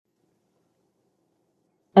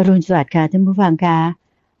อรุณสวัสดิ์ค่ะท่านผู้ฟังค่ะ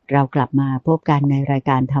เรากลับมาพบกันในราย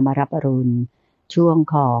การธรรมรับอรุณช่วง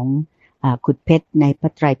ของขุดเพชรในพร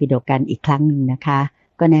ะไตรปิฎกกันอีกครั้งหนึ่งนะคะ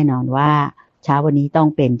ก็แน่นอนว่าเช้าวันนี้ต้อง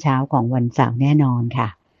เป็นเช้าของวันเสาร์แน่นอนค่ะ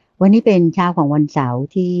วันนี้เป็นเช้าของวันเสาร์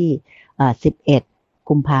ที่11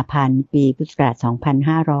กุมภาพันธ์ปีพุทธศักราช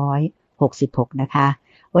2566นะคะ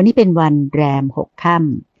วันนี้เป็นวันแรม6ค่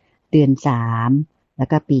ำเดือน3แล้ว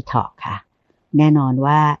ก็ปีเถาะค่ะแน่นอน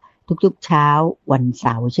ว่าทุกๆเช้าวันเส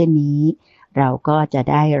าร์เช่นนี้เราก็จะ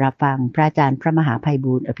ได้รับฟังพระอาจารย์พระมหาไพ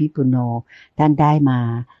บูลย์อภิปุโนท่านได้มา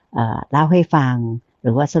เล่าให้ฟังห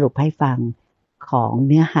รือว่าสรุปให้ฟังของ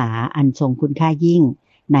เนื้อหาอันทรงคุณค่ายิ่ง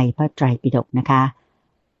ในพระไตรปิฎกนะคะ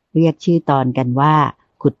เรียกชื่อตอนกันว่า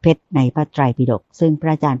ขุดเพชรในพระไตรปิฎกซึ่งพร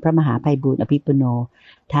ะอาจารย์พระมหาไพบูลย์อภิปุโน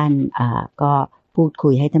ท่านก็พูดคุ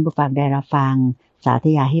ยให้ท่านผู้ฟังได้รับฟังสาธ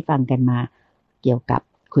ยายให้ฟังกันมาเกี่ยวกับ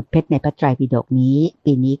ขุดเพชรในพระไตรปิฎกนี้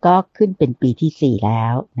ปีนี้ก็ขึ้นเป็นปีที่4แล้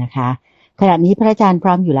วนะคะขณะนี้พระอาจารย์พ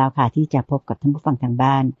ร้อมอยู่แล้วค่ะที่จะพบกับท่านผู้ฟังทาง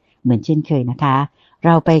บ้านเหมือนเช่นเคยนะคะเร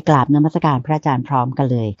าไปกราบนมัสการพระอาจารย์พร้อมกัน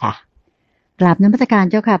เลยค่ะกราบนมัสการ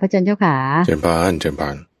เจ้าค่ะพระอาจารย์เจ้าค่ะเจริญพรเจริญพ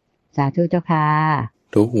รสาธุเจ้าค่ะ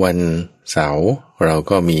ทุกวันเสาร์เรา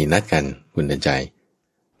ก็มีนัดกันคุณใจ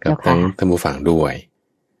กับทั้งท่านผู้ฟังด้วย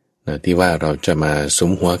ที่ว่าเราจะมาสุ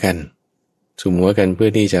มหัวกันเพื่อ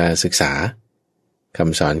ที่จะศึกษาค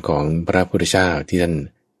ำสอนของพระพุทธเจ้าที่ท่าน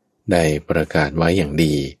ได้ประกาศไว้อย่าง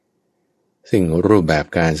ดีซึ่งรูปแบบ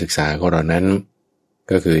การศึกษาของเรานั้น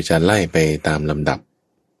ก็คือจะไล่ไปตามลำดับ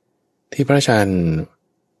ที่พระอาจารย์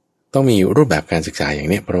ต้องมีรูปแบบการศึกษาอย่าง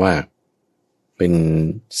นี้เพราะว่าเป็น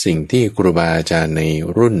สิ่งที่ครูบาอาจารย์ใน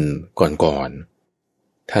รุ่นก่อน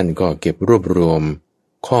ๆท่านก็เก็บรวบรวม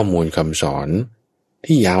ข้อมูลคำสอน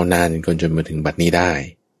ที่ยาวนานจนมาถึงบัดนี้ได้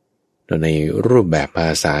โดยในรูปแบบภา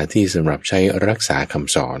ษาที่สำหรับใช้รักษาค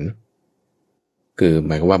ำสอนคือห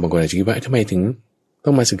มายความว่าบางคนอาจจะคิดว่าทำไมถึงต้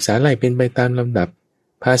องมาศึกษาไล่เป็นไปตามลำดับ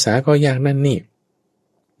ภาษาก็ยากนั่น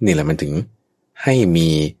นี่แหละมันถึงให้มี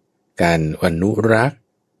การอนุรักษ์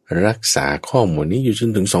รักษาข้อมูลนี้อยู่จ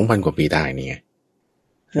นถึง 2,000 กว่าปีได้นี่ไง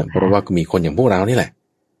เพราะว่าก็มีคนอย่างพวกเรานี่แหละ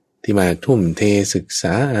ที่มาทุ่มเทศึกษ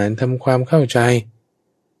าอ่านทำความเข้าใจ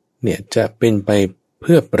เนี่ยจะเป็นไปเ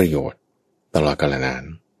พื่อประโยชน์ตลอดกาลนาน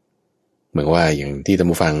เหมือนว่าอย่างที่ท่าน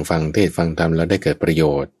ผู้ฟังเทศฟังธรรมแล้วได้เกิดประโย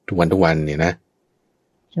ชน์ทุกวันเนี่ยนะ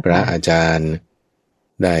พระอาจารย์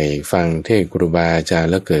ได้ฟังเทศครูบาอาจารย์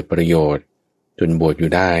แล้วเกิดประโยชน์จนบวชอ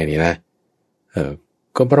ยู่ได้นี่นะ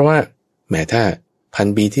ก็เพราะว่าแม้ถ้า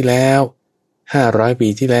1,000 ปีที่แล้ว500 ปี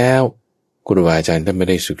ที่แล้วครูบาอาจารย์ท่านไม่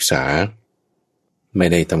ได้ศึกษาไม่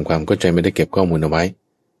ได้ทำความเข้าใจไม่ได้เก็บข้อมูลเอาไว้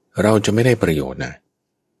เราจะไม่ได้ประโยชน์นะ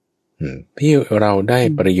ที่เราได้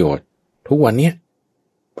ประโยชน์ทุกวันเนี้ย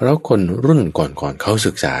เพราะคนรุ่นก่อนเขา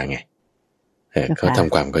ศึกษาไงเขาท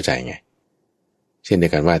ำความเข้าใจไงเช่นเดีย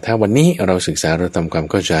วกันว่าถ้าวันนี้เราศึกษาเราทำความ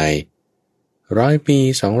เข้าใจ100 ปี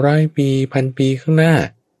200 ปี1,000 ปีข้างหน้า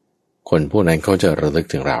คนพวกนั้นเขาจะระลึก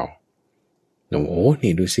ถึงเราโอ้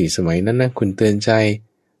นี่ดูสิสมัยนั้นนะคุณเตือนใจ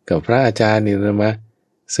กับพระอาจารย์นี่เรามา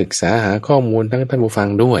ศึกษาหาข้อมูลทั้งท่านผู้ฟัง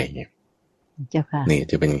ด้วยเนี่ยนี่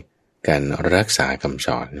จะเป็นการรักษาคำส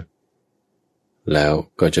อนแล้ว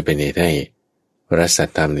ก็จะเป็นเหตุให้พระสัท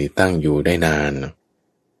ธรรมนี้ตั้งอยู่ได้นาน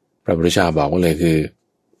พระพุทธเจ้าบอกว่าเลยคือ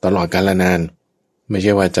ตลอดกาลนานไม่ใ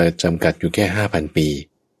ช่ว่าจะจำกัดอยู่แค่ 5,000 ปี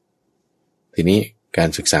ทีนี้การ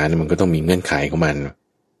ศึกษาเนี่ยมันก็ต้องมีเงื่อนไขของมัน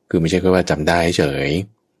คือไม่ใช่แค่ว่าจำได้เฉย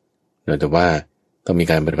แต่ว่าต้องมี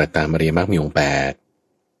การปฏิบัติตามอริยมรรคมีองค์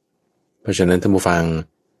 8เพราะฉะนั้นท่านผู้ฟัง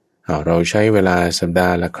เราใช้เวลาสัปดา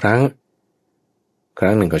ห์ละครั้ง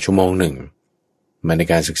หนึ่งกับชั่วโมงหนึ่งมาใน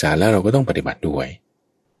การศึกษาแล้วเราก็ต้องปฏิบัติด้วย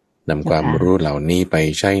นำความรู้เหล่านี้ไป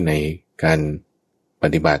ใช้ในการป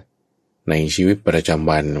ฏิบัติในชีวิตประจำ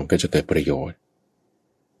วันก็จะเกิดประโยชน์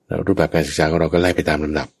รูปแบบการศึกษาของเราก็ไล่ไปตามล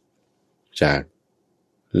ำดับจาก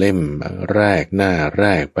เล่มแรกหน้าแร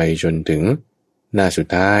กไปจนถึงหน้าสุด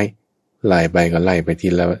ท้ายไล่ไปก็ไล่ไปที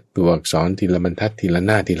ละตัวอักษรทีละบรรทัดทีละห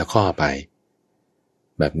น้าทีละข้อไป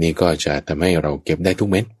แบบนี้ก็จะทำให้เราเก็บได้ทุก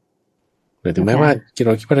เม็ดถึงแม้ว่าเร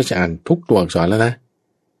าคิดว่าเราจะอ่านทุกตัวอักษรแล้วนะ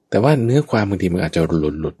แต่ว่าเนื้อความบางทีมันอาจจะ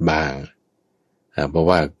หลุดบ้างเพราะ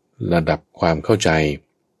ว่าระดับความเข้าใจ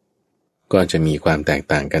ก็จะมีความแตก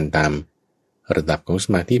ต่างกันตามระดับของส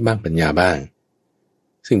มาธิบ้างปัญญาบ้าง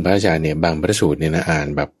ซึ่งพระอาจารย์เนี่ยบางพระสูตรเนี่ยนะอ่าน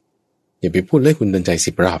แบบอย่าไปพูดเลยคุณเดินใจ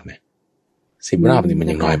10 รอบเนี่ย10 รอบนี่มัน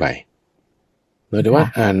ยังน้อยไปแต่ว่า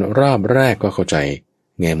อ่านรอบแรกก็เข้าใจ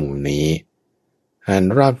แง่มุมนี้อ่าน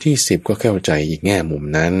รอบที่10ก็เข้าใจอีกแง่มุม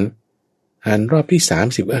นั้นอ่านรอบที่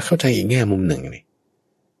30เข้าใจอีกแง่มุมหนึ่งนี่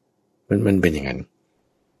มันเป็นอย่างนั้น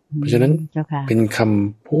เพราะฉะนั้นเป็นค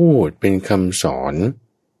ำพูดเป็นคำสอน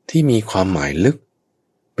ที่มีความหมายลึก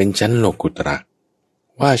เป็นชั้นโลกุตระ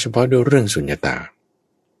ว่าเฉพาะด้วยเรื่องสุญญตา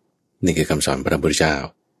นี่คือคำสอนพระพุทธเจ้า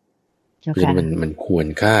คือมันควร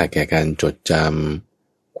ค่าแก่การจดจ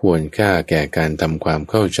ำควรค่าแก่การทำความ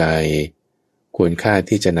เข้าใจควรค่า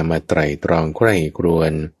ที่จะนำมาไตร่ตรองใคร่ครว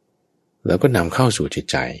ญแล้วก็นำเข้าสู่จิต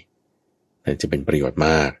ใจนั่นจะเป็นประโยชน์ม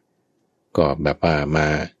ากก็แบบว่ามา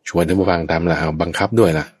ชวนท่านผู้ฟังตามละเอาบังคับด้ว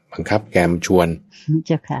ยล่ะบังคับแกมชวน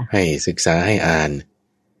ให้ศึกษาให้อ่าน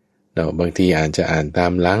เราบางทีอาจจะอ่านตา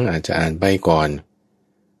มหลังอาจจะอ่านไปก่อน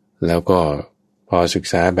แล้วก็พอศึก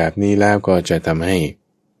ษาแบบนี้แล้วก็จะทำให้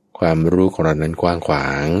ความรู้ของเรานั้นกว้างขวา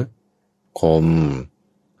งคม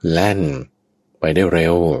แล่นไปได้เร็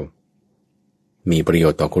วมีประโย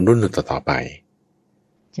ชน์ต่อคนรุ่นต่อไป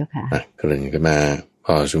เจ้าค่ะเกริ่นกันมาพ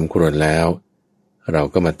อสมควรแล้วเรา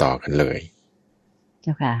ก็มาต่อกันเลยเ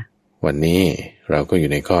จ้าค่ะวันนี้เราก็อ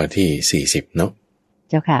ยู่ในข้อที่40เนาะ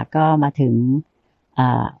เจ้าค่ะก็มาถึง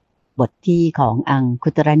บทที่ของอังคุ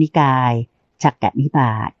ตรนิกายฉักกนิบ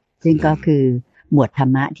าตซึ่งก็คือหมวดธร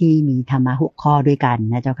รมะที่มีธรรมะ6ข้อด้วยกัน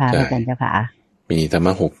นะเจ้าค่ะอาจารย์เจ้าค่ะมีธรรม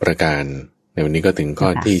ะ6ประการในวันนี้ก็ถึงข้อ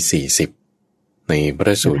ที่40ในพร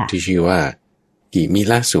ะสูตรที่ชื่อว่ากิมิ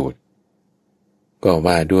ละสูตรก็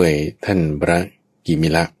ว่าด้วยท่านพระกิมิ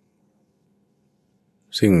ละ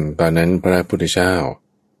ซึ่งตอนนั้นพระพุทธเจ้า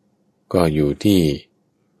ก็อยู่ที่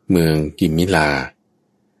เมืองกิมิลา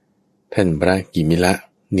ท่านพระกิมิละ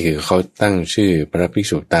นี่คือเขาตั้งชื่อพระภิก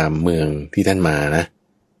ษุตามเมืองที่ท่านมานะ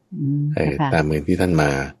ตามเมืองที่ท่านม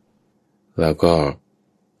าแล้วก็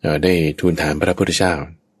ได้ทูลถามพระพุทธเจ้า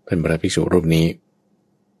ท่านพระภิกษุรูปนี้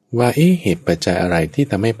ว่าเหตุปัจจัยอะไรที่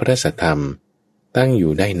ทำให้พระสัทธรรมตั้งอ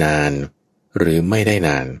ยู่ได้นานหรือไม่ได้น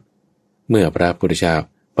านเมื่อพระพุทธเจ้า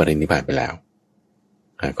ปรินิพพานไปแล้ว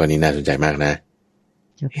ข้อนี้น่าสนใจมากนะ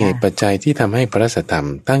เหตุปัจจัยที่ทำให้พระสัทธรรม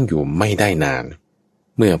ตั้งอยู่ไม่ได้นาน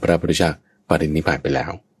เมื่อพระพุทธเจ้าปรินิพพานไปแล้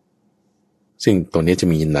วซึ่งตรงนี้จะ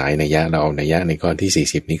มีหลายนัยยะเราเอานัยยะในข้อที่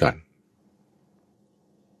40นี้ก่อน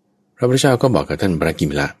พระพุทธเจ้าก็บอกกับท่านพระกิ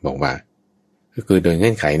มิละบอกว่าก็คือโดยเ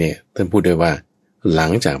งื่อนไขเนี่ยท่านพูดด้วยว่าหลั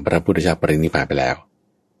งจากพระพุทธเจ้าปรินิพพานไปแล้ว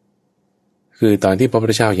คือตอนที่พระพุท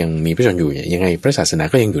ธเจ้ายังมีพระชนอยู่ยังไงพระศาสนา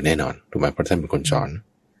ก็ยังอยู่แน่นอนถูกไหมเพราะท่านเป็นคนสอน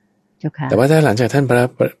แต่ว่าถ้าหลังจากท่าน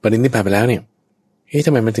ปรินิพพานไปแล้วเนี่ยท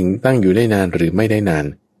ำไมมันถึงตั้งอยู่ได้นานหรือไม่ได้นาน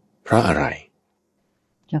เพราะอะไร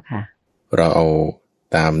เจ้าค่ะเราเอา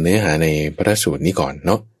ตามเนื้อหาในพระสูตรนี้ก่อนเ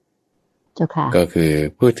นาะเจ้าค่ะก็คือ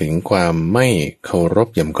พูดถึงความไม่เคารพ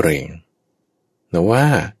ยำเกรงนะว่า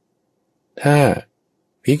ถ้า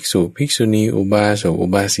ภิกษุภิกษุณีอุบาสกอุ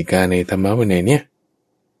บาสิกาในธรรมวินัยเนี่ย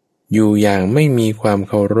อยู่อย่างไม่มีความ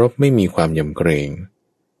เคารพไม่มีความยำเกรง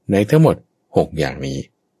ในทั้งหมด6อย่างนี้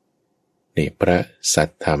นี่พระสัท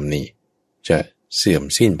ธรรมนี้จะเสื่อม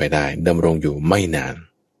สิ้นไปได้ดำรงอยู่ไม่นาน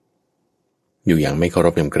อยู่อย่างไม่เคาร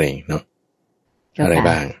พยำเกรงเนาะอะไร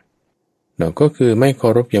บ้างเนาะก็คือไม่เคา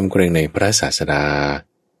รพยำเกรงในพระศาสดา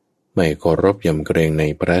ไม่เคารพยำเกรงใน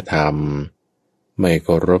พระธรรมไม่เค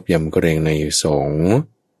ารพยำเกรงในสงฆ์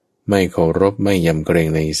ไม่เคารพไม่ยำเกรง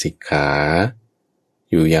ในสิกขา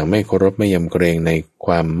อยู่อย่างไม่เคารพไม่ยำเกรงในค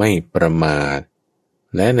วามไม่ประมาท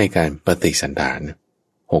และในการปฏิสันดาน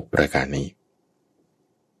6ประการนี้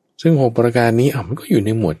ซึ่ง6ประการนี้มันก็อยู่ใน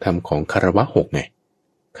หมวดธรรมของคารวะ6ไง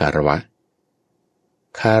คารวะ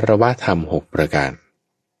ธรรม6ประการ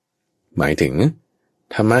หมายถึง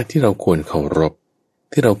ธรรมะที่เราควรเคารพ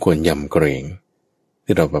ที่เราควรยำเกรง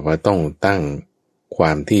ที่เราแบบว่าต้องตั้งคว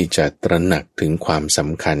ามที่จะตระหนักถึงความส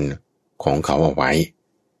ำคัญของเขาเอาไว้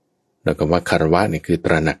แล้วก็ว่าคารวะนี่คือต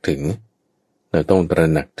ระหนักถึงเราต้องตระ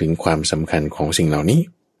หนักถึงความสำคัญของสิ่งเหล่านี้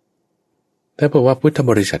ถ้าบอกว่าพุทธ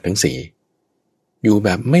บริษัททั้ง4อยู่แบ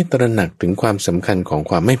บไม่ตระหนักถึงความสำคัญของ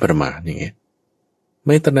ความไม่ประมาทอย่างเงี้ยไ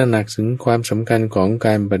ม่ตระหนักถึงความสำคัญของก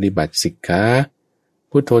ารปฏิบัติสิกขา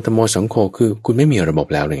พุทโธธัมโมสังโฆคือคุณไม่มีระบบ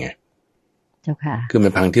แล้วเลยไงเจ้าค่ะคือมั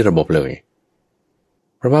นพังที่ระบบเลย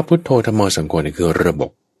เพราะว่าพุทโธธัมโมสังโฆนี่คือระบ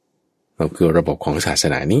บมันคือระบบของศาส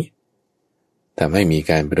นานี้ทำให้มี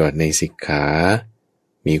การปฏิบัติในสิกขา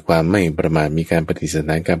มีความไม่ประมาทมีการปฏิสัน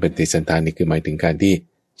ทานการปฏิสันทานนี่คือหมายถึงการที่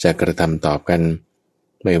จะกระทำตอบกัน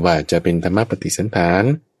ไม่ว่าจะเป็นธรรมปฏิสันทาน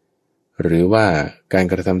หรือว่าการ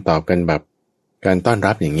กระทำตอบกันแบบการต้อน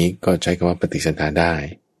รับอย่างนี้ก็ใช้คำว่าปฏิสันทานได้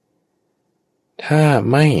ถ้า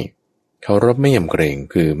ไม่เคารพไม่ยำเกรง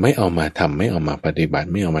คือไม่เอามาทำไม่เอามาปฏิบัติ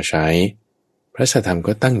ไม่เอามาใช้พระสัทธรรม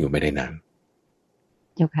ก็ตั้งอยู่ไม่ได้นาน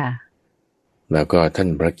เจ้าค่ะแล้วก็ท่าน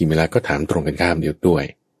พระกิมิละก็ถามตรงกันข้ามเดียวด้วย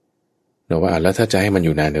นะว่าแล้วถ้าจะให้มันอ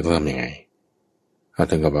ยู่นานจะต้องทำยังไง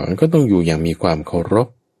ท่านก็บอกก็ต้องอยู่อย่างมีความเคารพ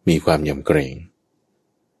มีความยำเกรง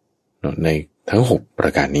ในทั้ง6ปร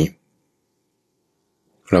ะการนี้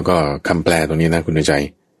แล้วก็คำแปลตรงนี้นะคุณใจ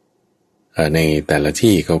ในแต่ละ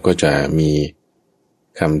ที่เขาก็จะมี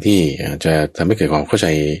คำที่อาจจะทำให้เกิดความเข้าใจ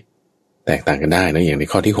แตกต่างกันได้นะอย่างใน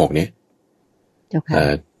ข้อที่6นี้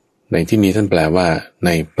ในที่นี้ท่านแปลว่าใน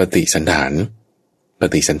ปฏิสันฐานป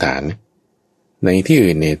ฏิสันฐานในที่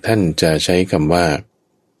อื่นเนี่ยท่านจะใช้คำว่า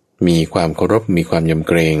มีความเคารพมีความยำ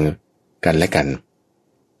เกรงกันและกัน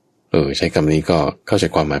ใช้คำนี้ก็เข้าใจ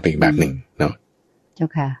ความหมายไปอีกแบบหนึ่งเนาะเจ้า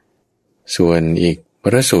ค่ะส่วนอีกพ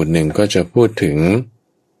ระสูตรหนึ่งก็จะพูดถึง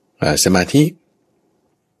สมาธิ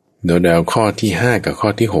โดยเอาข้อที่5กับข้อ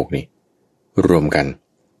ที่6นี่รวมกัน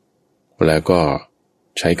แล้วก็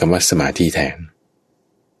ใช้คำว่าสมาธิแทน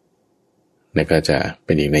นั่นก็จะเ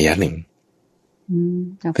ป็นอีกนัยยะหนึ่ง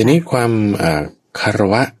ทีนี้ความคาร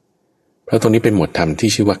วะเพราะตรงนี้เป็นหมวดธรรมที่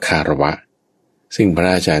ชื่อว่าคารวะซึ่งพร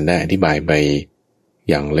ะอาจารย์ได้อธิบายไป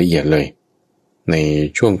อย่างละเอียดเลยใน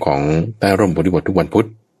ช่วงของใต้ร่มโพธิบททุกวันพุธ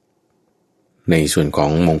ในส่วนขอ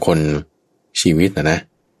งมงคลชีวิตนะ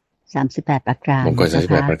38ประการมงคล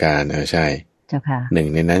38ประการใช่เจ้าค่ะหนึ่ง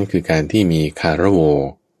ในนั้นคือการที่มีคารโว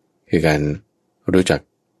คือการรู้จัก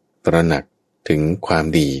ตระหนักถึงความ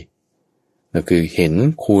ดีนั่นคือเห็น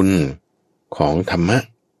คุณของธรรมะ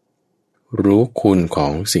รู้คุณขอ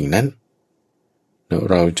งสิ่งนั้น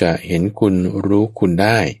เราจะเห็นคุณรู้คุณไ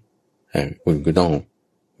ด้คุณก็ต้อง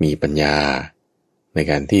มีปัญญาใน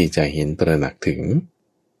การที่จะเห็นตระหนักถึง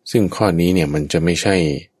ซึ่งข้อนี้เนี่ยมันจะไม่ใช่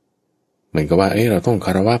เหมือนกับว่าเราต้องค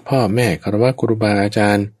ารวะพ่อแม่คารวะครูบาอาจา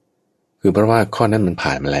รย์คือเพราะว่าข้อนั้นมัน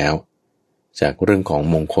ผ่านมาแล้วจากเรื่องของ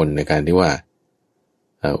มงคลในการที่ว่า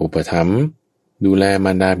อุปถัมภ์ดูแลม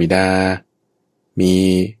ารดาบิดามี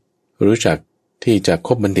รู้จักที่จะค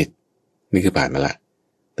บบัณฑิตนี่คือผ่านมาละ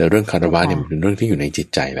แต่เรื่องคารวะเนี่ยมันเป็นเรื่องที่อยู่ในจิต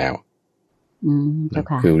ใจแล้ว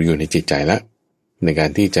คืออยู่ในจิตใจแล้วในการ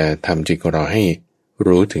ที่จะทำจิตของเราให้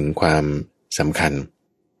รู้ถึงความสำคัญ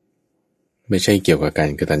ไม่ใช่เกี่ยวกับการ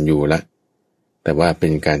กตัญญูละแต่ว่าเป็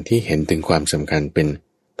นการที่เห็นถึงความสำคัญเป็น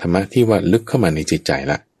ธรรมะที่ว่าลึกเข้ามาในจิตใจ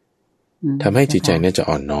ละทำให้จิตใจเนี่ยจะ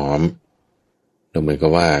อ่อนน้อมเหมือนกั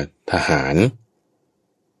บว่าทหาร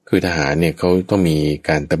คือทหารเนี่ยเขาต้องมี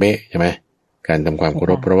การตะเบะใช่ไหมการทำความเคา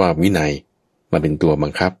รพเพราะว่าวินัยมาเป็นตัวบั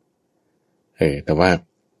งคับแต่ว่า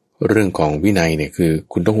เรื่องของวินัยเนี่ยคือ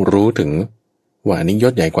คุณต้องรู้ถึงว่าอันนี้ย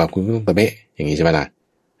ศใหญ่กว่าคุณต้องตะเบะอย่างนี้ใช่ไหมล่ะ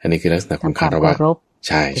อันนี้คือลักษณะของคารวะ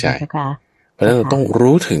ใช่ใช่เพราะฉะนั้นเราต้อง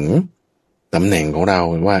รู้ถึงตำแหน่งของเรา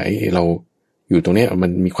ว่าเราอยู่ตรงนี้มั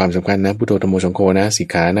นมีความสำคัญนะพุทโธธัมโมสังโฆนะสิก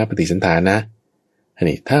ขานะปฏิสันฐานนะอัน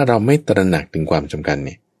นี้ถ้าเราไม่ตระหนักถึงความสำคัญเ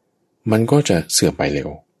นี่ยมันก็จะเสื่อมไปเร็ว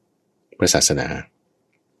พระศาสนา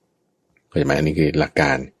เข้าใจไหมอันนี้คือหลักก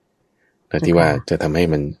ารที่ว่าจะทำให้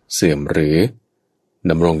มันเสื่อมหรือ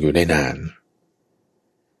ดำรงอยู่ได้นาน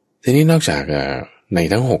ทีนี้นอกจากใน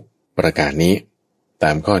ทั้ง6ประการนี้ต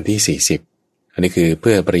ามข้อที่40อันนี้คือเ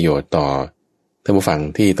พื่อประโยชน์ต่อท่านผู้ฟัง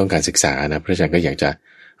ที่ต้องการศึกษานะพระอาจารย์ก็อยากจะ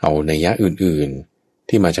เอานัยยะอื่นๆ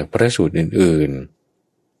ที่มาจากพระสูตรอื่น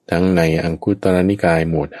ๆทั้งในอังคุตรนิกาย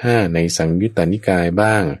หมวด5ในสังยุตตนิกาย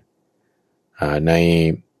บ้างใน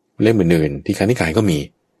เล่มอื่นๆที่คณิกายก็มี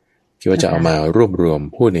คิดว่าจะเอามารวบรวม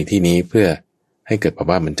พูดในที่นี้เพื่อให้เกิดภา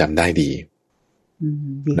วะมันจำได้ดี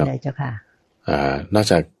ดีเลยเจ้าค่ะนอก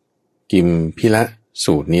จากกิมพิละ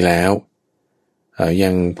สูตรนี้แล้วยั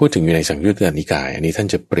งพูดถึงอยู่ในสังยุตตนิกายอันนี้ท่าน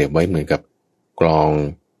จะเปรียบไว้เหมือนกับกลอง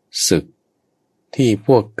ศึกที่พ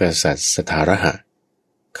วกกษัตริย์สถารหะ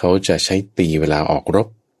เขาจะใช้ตีเวลาออกรบ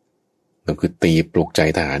นั่นคือตีปลุกใจ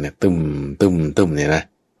ทหารเนี่ยตึมตึมตึมเนี่ยนะ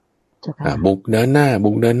บุกเดินหน้าบุ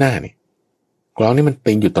กเดินหน้านี่กลองนี่มัน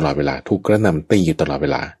ตีอยู่ตลอดเวลาถูกกระหน่ำตีอยู่ตลอดเว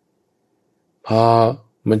ลาพอ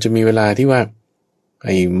มันจะมีเวลาที่ว่าไ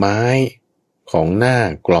อ้ไม้ของหน้า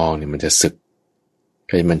กลองเนี่ยมันจะสึก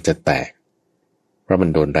มันจะแตกเพราะมัน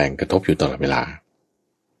โดนแรงกระทบอยู่ตลอดเวลา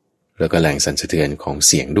แล้วก็แรงสั่นสะเทือนของเ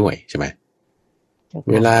สียงด้วยใช่ไหม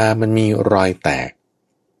เวลามันมีรอยแตก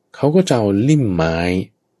เขาก็จะเอาลิ่มไม้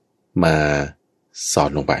มาสอด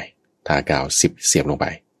ลงไปทากาว10เสียบลงไป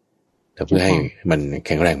แต่เพื่อให้มันแ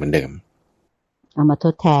ข็งแรงเหมือนเดิมเอามาท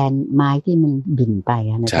ดแทนไม้ที่มันบิ่นไป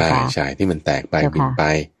นะใช่ใช่ที่มันแตกไปบิ่นไป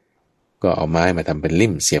ก็เอาไม้มาทำเป็นลิ่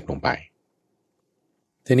มเสียบลงไป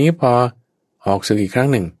ทีนี้พอออกศึกอีกครั้ง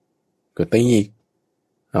หนึ่งก็ตีอีก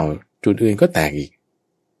เอาจุดอื่นก็แตกอีก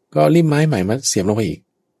ก็ลิ่มไม้ใหม่มาเสียบลงไปอีก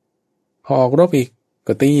พอออกรบอีก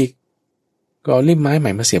ก็ตีอีกก็ลิ่มไม้ให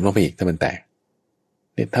ม่มาเสียบลงไปอีกถ้ามันแตก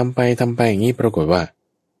เนี่ยทำไปอย่างนี้ปรากฏว่า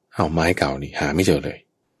เอาไม้เก่านี่หาไม่เจอเลย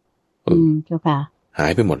เจ้าค่ะหา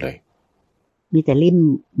ยไปหมดเลยมีแต่ลิ่ม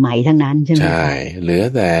ใหม่ทั้งนั้นใช่ไหมใช่เหลือ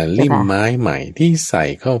แต่ลิ่มไม้ใหม่ที่ใส่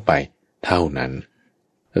เข้าไปเท่านั้น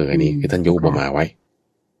อันนี้คือท่านยกอุปมาไว้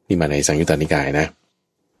นี่มาในสังยุตตนิกายนะ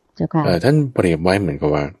ท่านเปรียบไว้เหมือนกับ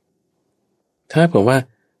ว่าถ้าเผื่อว่า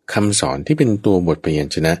คำสอนที่เป็นตัวบทพยัญ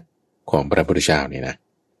ชนะของพระพุทธเจ้าเนี่ยนะ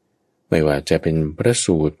ไม่ว่าจะเป็นพระ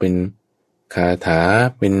สูตรเป็นคาถา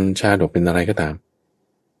เป็นชาดกเป็นอะไรก็ตาม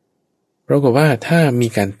ปรากฏว่าถ้ามี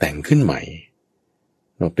การแต่งขึ้นใหม่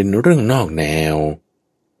เป็นเรื่องนอกแนว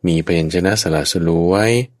มีพยัญชนะสละสลว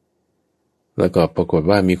ยแล้วก็ปรากฏ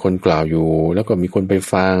ว่ามีคนกล่าวอยู่แล้วก็มีคนไป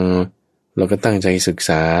ฟังแล้วก็ตั้งใจศึก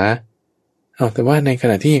ษาแต่ว่าในข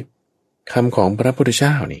ณะที่คำของพระพุทธเ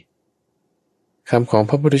จ้านี่คำของ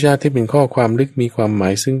พระพุทธเจ้าที่เป็นข้อความลึกมีความหมา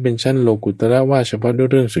ยซึ่งเป็นชั้นโลกุตระว่าเฉพาะด้วย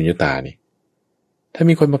เรื่องสุญญตานี่ถ้า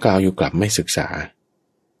มีคนมากล่าวอยู่กลับไม่ศึกษา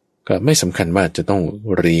กลับไม่สำคัญว่าจะต้อง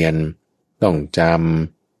เรียนต้องจ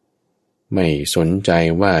ำไม่สนใจ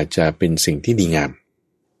ว่าจะเป็นสิ่งที่ดีงาม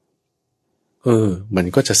มัน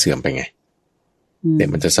ก็จะเสื่อมไปไงแต่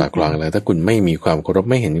มันจะสอดคล้องแล้วถ้าคุณไม่มีความเคารพ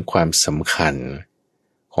ไม่เห็นความสำคัญ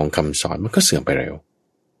ของคำสอนมันก็เสื่อมไปเร็ว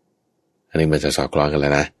อันนี้มันจะสอดคล้องกันแล้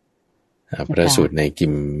วนะพระสูตรในกิ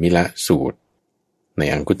มมิละสูตรใน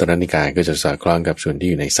อังคุตรนิกายก็จะสอดคล้องกับส่วนที่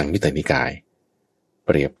อยู่ในสังยุตตนิกายเป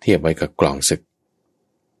รียบเทียบไว้กับกลองศึก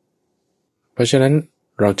เพราะฉะนั้น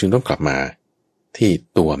เราจึงต้องกลับมาที่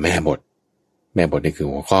ตัวแม่บทนี่คือ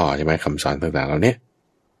หัวข้อใช่ไหมคำสอนต่างๆเหล่านี้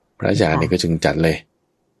พระอาจารย์เนี่ยก็จึงจัดเลย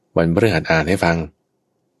วันพฤหัสอ่านให้ฟัง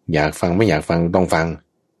อยากฟังไม่อยากฟังต้องฟัง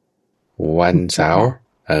วันเสาร์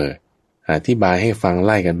อธิบายให้ฟังไ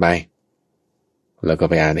ล่กันไปแล้วก็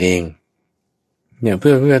ไปอ่านเองเนี่ยเ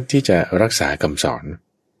พื่อที่จะรักษาคำสอน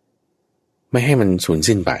ไม่ให้มันสูญ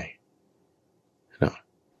สิ้นไปเนาะ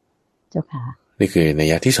เจ้าค่ะนี่คือนัย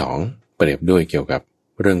ยะที่สองเปรียบด้วยเกี่ยวกับ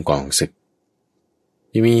เรื่องกองศึก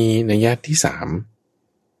ยังมีนัยยะที่สาม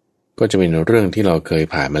ก็จะเป็นเรื่องที่เราเคย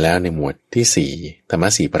ผ่านมาแล้วในหมวดที่สี่ธรรมะ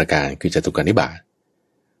สี่ประการคือจตุกานิบาต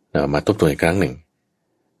มาทบทวนอีกครั้งหนึ่ง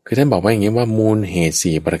คือท่านบอกว่าอย่างนี้ว่ามูลเหตุ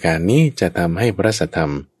สี่ประการนี้จะทำให้พระสัทธรร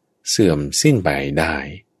มเสื่อมสิ้นไปได้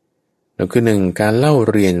นั่นคือหนึ่งการเล่า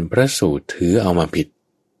เรียนพระสูตรถือเอามาผิด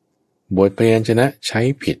บทพยัญชนะใช้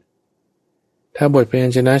ผิดถ้าบทพยั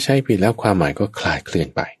ญชนะใช้ผิดแล้วความหมายก็คลาดเคลื่อน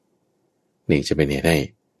ไปนี่จะเป็นเหตุให้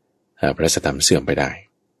พระสัทธรรมเสื่อมไปได้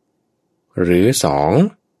หรือสอง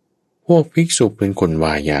พวกภิกษุเป็นคนว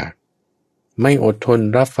ายากไม่อดทน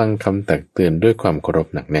รับฟังคำตักเตือนด้วยความเคารพ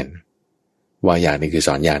หนักแน่นวายากนี่คือส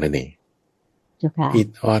อนยากนั่นเองอิด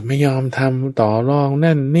ออดไม่ยอมทำต่อรอง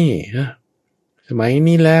นั่นนี่สมัย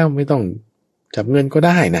นี้แล้วไม่ต้องจับเงินก็ไ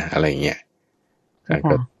ด้นะอะไรเงี้ย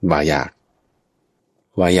ก็วายาก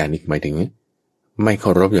นี่หมายถึงไม่เค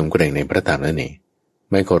ารพยำเกรงในพระธรรมนั่นเอง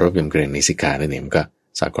ไม่เคารพยำเกรงในสิกขานั่นเองก็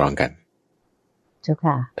สอดคล้องกันเจ้า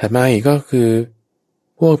ค่ะถัดมาอีกก็คือ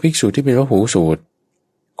พวกภิกษุที่เป็นพหูสูตร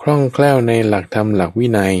คล่องแคล่วในหลักธรรมหลักวิ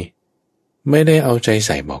นัยไม่ได้เอาใจใ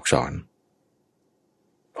ส่บอกสอน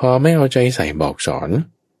พอไม่เอาใจใส่บอกสอน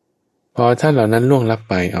พอท่านเหล่านั้นล่วงลับ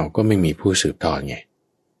ไปก็ไม่มีผู้สืบทอดไง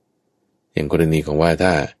อย่างกรณีของว่าถ้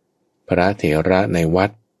าพระเถระในวัด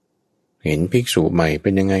เห็นภิกษุใหม่เป็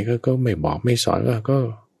นยังไงก็ไม่บอกไม่สอนก็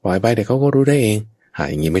ปล่อยไปแต่เขาก็รู้ได้เอง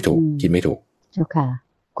อย่างนี้ไม่ถูกคิดไม่ถูกเจ้าค่ะ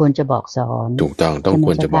ควรจะบอกสอนถูกต้องค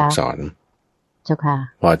วรจะบอกสอนเจ้าค่ะ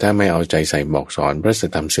พอถ้าไม่เอาใจใส่บอกสอนพระสัท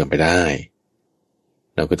ธรรมเสื่อมไปได้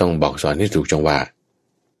เราก็ต้องบอกสอนที่ถูกจังหวะ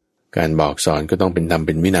การบอกสอนก็ต้องเป็นธรรมเ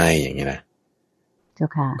ป็นวินัยอย่างนี้นะเจ้า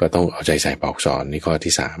ค่ะก็ต้องเอาใจใส่บอกสอนในข้อ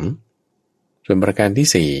ที่สามส่วนประการที่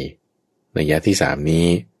สี่นัยยะที่สามนี้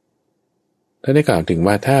ท่านได้กล่าวถึง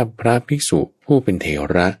ว่าถ้าพระภิกษุผู้เป็นเถ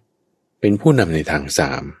ระเป็นผู้นำในทางส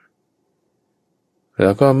ามแ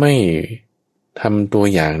ล้วก็ไม่ทำตัว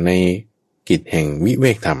อย่างในกิจแห่งวิเว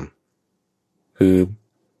กธรรมคือ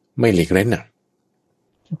ไม่หลีกเล่น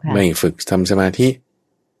ไม่ฝึกทำสมาธิ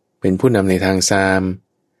เป็นผู้นำในทางสาม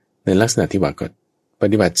ในลักษณะที่ว่าก็ป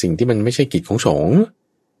ฏิบัติสิ่งที่มันไม่ใช่กิจของสงฆ์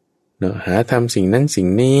เนอะหาทำสิ่งนั้นสิ่ง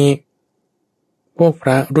นี้พวกพ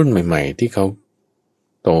ระรุ่นใหม่ๆที่เขา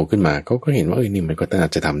โตขึ้นมาเขาก็เห็นว่านี่มันก็น่า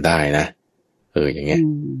จะทำได้นะอย่างเงี้ย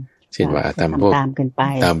เช่นว่าทำพวกตามกัน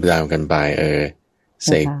ไปเ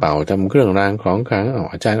สกเป่าทำเครื่องรางของขลัง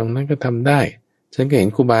อาจารย์ตรงนั้นก็ทำได้ฉันก็เห็น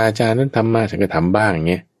ครูบาอาจารย์นั้นทำมาฉันก็ทำบ้างอย่าง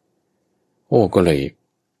เงี้ยก็เลย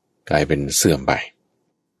กลายเป็นเสื่อมไป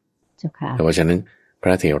เพราะฉะนั้นพร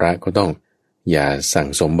ะเถระก็ต้องอย่าสั่ง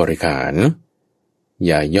สมบริขารอ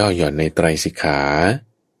ย่าย่อหย่อนในไตรสิกขา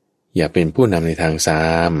อย่าเป็นผู้นำในทางสา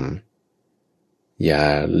มอย่า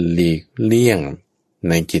หลีกเลี่ยง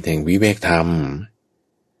ในกิจแห่งวิเวกธรรม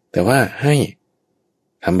แต่ว่าให้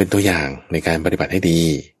ทำเป็นตัวอย่างในการปฏิบัติให้ดี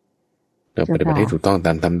เราปฏิบัติให้ถูกต้องต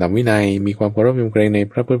ามธรรมตามวินัยมีความเคารพยำเกรงใน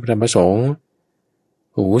พระพุทธธรรมพระสงฆ์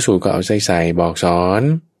หูสูตรก็เอาใจใส่บอกสอน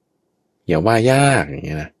อย่าว่ายากอย่างเ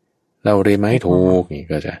งี้ยนะเราเรียนมาให้ถูกนี่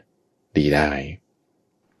ก็จะดีได้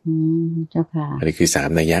เจ้าค่ะอันนี้คือสาม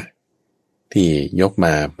นัยยะที่ยกม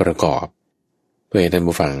าประกอบเพื่อให้ท่าน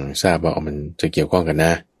ผู้ฟังทราบว่ามันจะเกี่ยวข้องกันน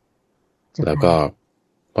ะแล้วก็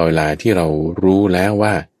พอเวลาที่เรารู้แล้ว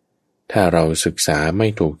ว่าถ้าเราศึกษาไม่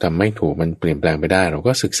ถูกทำไม่ถูกมันเปลี่ยนแปลงไปได้เรา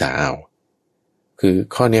ก็ศึกษาเอาคือ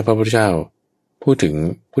ข้อนี้พระพุทธเจ้า พูดถึง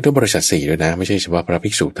พุทธบริษัท4ด้วยนะไม่ใช่เฉพาะพระภิ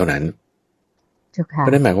กษุเท่านั้นก็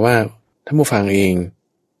ได้หมายความว่าท่านผู้ฟังเอง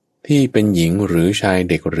ที่เป็นหญิงหรือชาย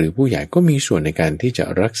เด็กหรือผู้ใหญ่ก็มีส่วนในการที่จะ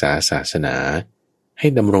รักษาศาสนาให้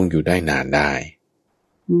ดำรงอยู่ได้นานได้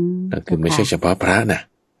คือไม่ใช่เฉพาะพระนะ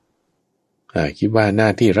คิดว่าหน้า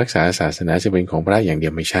ที่รักษาศาสนาจะเป็นของพระอย่างเดี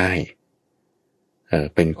ยวไม่ใช่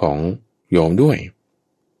เป็นของโยมด้วย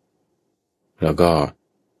แล้วก็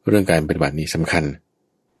เรื่องการปฏิบัตินี้สำคัญ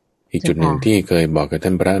อีกจุดหนึ่งที่เคยบอกกับท่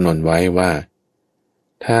านพระนนท์ไว้ว่า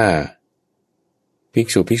ถ้าภิก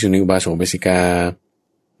ษุภิกษุณีอุบาสกอุบาสิกา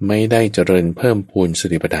ไม่ได้เจริญเพิ่มพูนส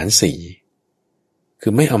ติปัฏฐาน4คื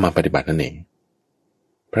อไม่เอามาปฏิบัตินั่นเอง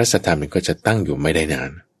พระสัทธรรมก็จะตั้งอยู่ไม่ได้นา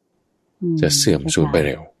นจะเสื่อมสูญไปเ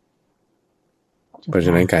ร็วเพราะฉ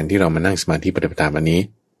ะนั้นการที่เรามานั่งสมาธิปฏิบัติธรรมอันนี้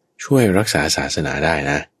ช่วยรักษาศาสนาได้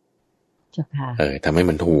นะทำให้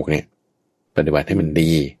มันถูกเนี่ยปฏิบัติให้มัน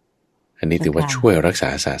ดีอันนี้ถือว่าช่วยรักษา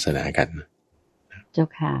ศาสนากันเจ้า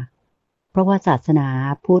ค่ะเพราะว่าศาสนา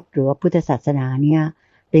พุทธหรือว่าพุทธศาสนาเนี่ย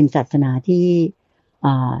เป็นศาสนาที่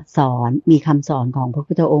สอนมีคำสอนของพระ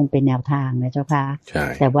พุทธองค์เป็นแนวทางนะเจ้าค่ะ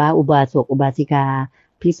แต่ว่าอุบาสกอุบาสิกา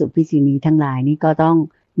ภิกษุภิกษุณีทั้งหลายนี่ก็ต้อง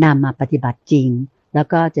นำมาปฏิบัติจริงแล้ว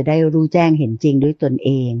ก็จะได้รู้แจ้งเห็นจริงด้วยตนเอ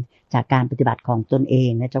งจากการปฏิบัติของตนเอง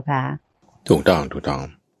นะเจ้าค่ะถูกต้อง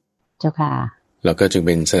เจ้าค่ะแล้วก็จึงเ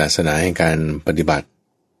ป็นศาสนาแห่งการปฏิบัติ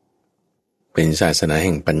เป็นศาสนาแ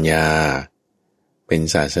ห่งปัญญาเป็น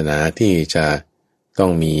ศาสนาที่จะต้อ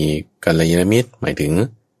งมีกัลยาณมิตรหมายถึง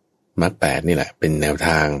มรรค8นี่แหละเป็นแนวท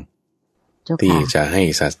างที่จะให้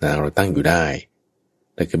ศาสนาเราตั้งอยู่ได้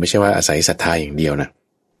แต่คือไม่ใช่ว่าอาศัยศรัทธาอย่างเดียวนะ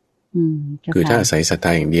คือถ้าอาศัยศรัทธ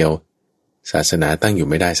าอย่างเดียวศาสนาตั้งอยู่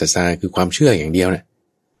ไม่ได้ศาสนาคือความเชื่ออย่างเดียวนะ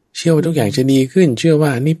เชื่อว่าทุกอย่างจะดีขึ้นเชื่อว่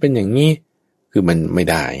านี่เป็นอย่างนี้คือมันไม่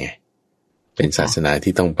ได้ไงเป็นศาสนา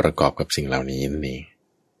ที่ต้องประกอบกับสิ่งเหล่านี้นั่นเอง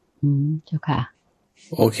เจ้าค่ะ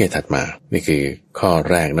โอเคถัดมานี่คือข้อ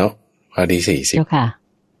แรกเนาะข้อที่40เจ้าค่ะ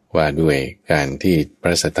ว่าด้วยการที่พร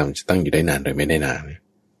ะสัทธรรมจะตั้งอยู่ได้นานหรือไม่ได้นาน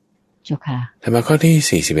เจ้าค่ะถัดมาข้อ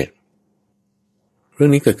ที่41เรื่อ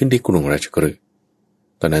งนี้เกิดขึ้นที่กรุงราชคฤห์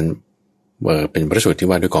ตอนนั้นเป็นพระสูตรที่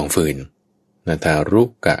ว่าด้วยกองฟืนนาทารุ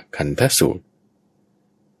กะขันธสูตร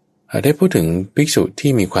ได้พูดถึงภิกษุ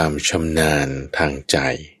ที่มีความชำนาญทางใจ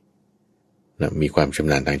นะมีความช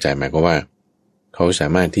ำนาญทางใจหมายความว่าเขาสา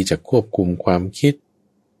มารถที่จะควบคุมความคิด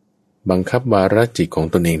บังคับวาระจิตของ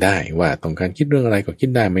ตนเองได้ว่าต้องการคิดเรื่องอะไรก็คิด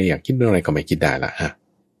ได้ไม่อยากคิดเรื่องอะไรก็ไม่คิดได้ละฮะ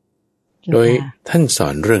โดยท่านสอ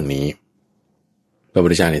นเรื่องนี้พระพุท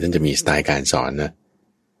ธเจ้าเนี่ยท่านจะมีสไตล์การสอนนะ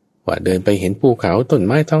ว่าเดินไปเห็นภูเขาต้นไ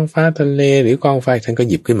ม้ท้องฟ้าทะเลหรือกองไฟท่านก็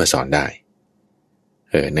หยิบขึ้นมาสอนได้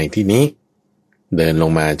ในที่นี้เดินล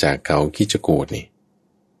งมาจากเขาคิจกูฏนี่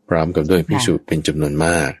พร้อมกับด้วยภิกษุเป็นจำนวนม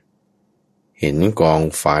ากเห็นกอง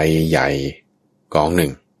ไฟใหญ่กองหนึ่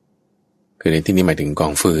งคือในที่นี้หมายถึงกอ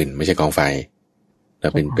งฟืนไม่ใช่กองไฟแต่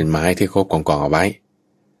เป็นไม้ที่เขากองเอาไว้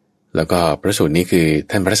แล้วก็พระสูตรนี้คือ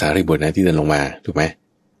ท่านพระสารีบุตรนะที่เดินลงมาถูกไหม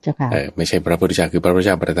ไม่ใช่พระพุทธเจ้าคือพระพุทธเ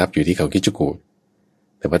จ้าประทับอยู่ที่เขาคิจกูฏ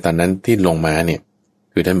แต่ว่าตอนนั้นที่ลงมาเนี่ย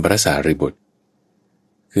คือท่านพระสารีบุตร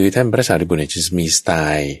คือท่านพระสารีบุตรเนี่ยจะมีสไต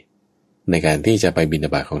ล์ในการที่จะไปบิณฑ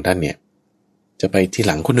บาตของท่านเนี่ยจะไปที่ห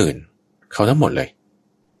ลังคนอื่นเขาทั้งหมดเลย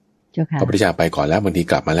พระพุทธเจ้าไปก่อนแล้วบางที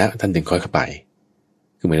กลับมาแล้วท่านถึงค่อยเข้าไป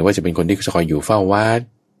คือเหมือนว่าจะเป็นคนที่จะคอยอยู่เฝ้าวัด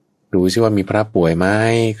ดูซิว่ามีพระป่วยไหม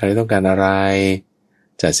ใครต้องการอะไร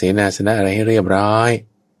จัดเสนาสนะอะไรให้เรียบร้อย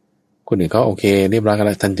คนอื่นเขาโอเคเรียบร้อยกันแ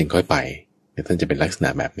ล้วท่านถึงค่อยไปเดี๋ยวท่านจะเป็นลักษณะ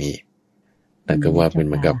แบบนี้นั่นก็ว่าเป็นเ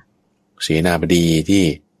หมือนกับเสนาบดีที่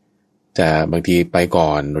จะบางทีไปก่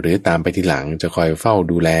อนหรือตามไปทีหลังจะคอยเฝ้า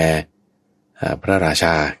ดูแลพระราช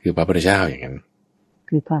าคือพระพุทธเจ้าอย่างนั้น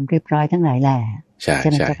คือความเรียบร้อยทั้งหลายแหละใช่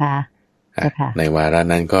ไหมเจ้าค่ะในวาระ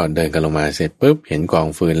นั้นก็เดินกันลงมาเสร็จปุ๊บเห็นกอง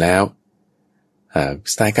ฟืนแล้ว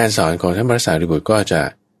สไตล์การสอนของท่านพระสารีบุตรก็จะ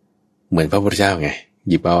เหมือนพระพุทธเจ้าไง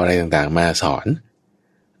หยิบเอาอะไรต่างๆมาสอน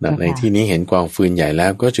ในที่นี้เห็นกองฟืนใหญ่แล้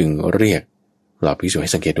วก็จึงเรียกเหล่าภิกษุใ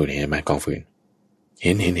ห้สังเกตดูเห็นไหมกองฟืนเ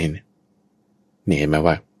ห็นนี่เห็นไหม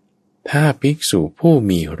ว่าถ้าภิกษุผู้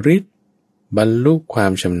มีฤทธิ์บรรลุควา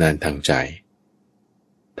มชำนาญทางใจ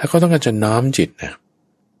ถ้าเขาต้องการจะน้อมจิตนะ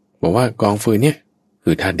บอกว่ากองฟืนเนี่ย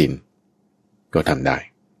คือธาตุดินก็ทำได้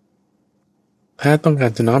ถ้าต้องกา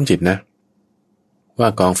รจะน้อมจิตนะว่า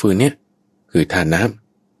กองฟืนเนี่ยคือธาตุน้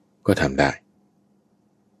ำก็ทำได้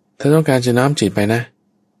ถ้าต้องการจะน้อมจิตไปนะ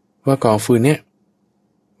ว่ากองฟืนเนี่ย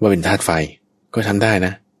ว่าเป็นธาตุไฟก็ทำได้น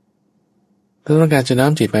ะถ้าต้องการจะน้อ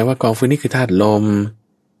มจิตไปว่ากองฟืนนี่คือธาตุลม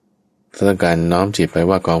ถ้าต้องการน้อมจิตไป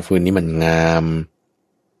ว่ากองฟืนนี้มันงาม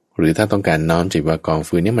หรือถ้าต้องการน้อมจิตว่ากอง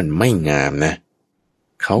ฟืนนี้มันไม่งามนะ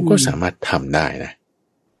เขาก็สามารถทำได้นะ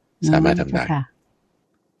สามารถทำได้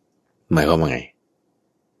หมายความว่าไง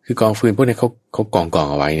คือกองฟืนพวกนี้เขากอง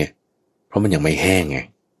เอาไว้เนี่ย เพราะมันยังไม่แห้งไง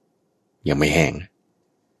ยังไม่แห้ง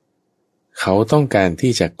เขาต้องการ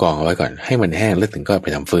ที่จะกรองเอาไว้ก่อนให้มันแห้งแล้วถึงก็ไป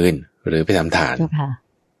ทำฟืนหรือไปทำถ่านเจ้าค่ะ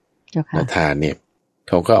เจ้าค่ะแล้วถ่านเนี่ยเ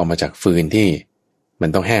ขาก็เอามาจากฟืนที่มัน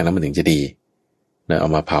ต้องแห้งแล้วมันถึงจะดีแล้วเอา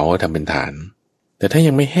มาเผาทำเป็นถ่านแต่ถ้า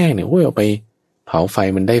ยังไม่แห้งเนี่ยโอ้ยเอาไปเผาไฟ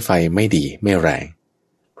มันได้ไฟไม่ดีไม่แรง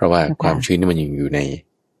เพราะว่าความชื้นนี่มันยังอยู่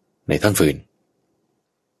ในท่อนฟืน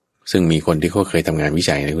ซึ่งมีคนที่เขาเคยทำงานวิ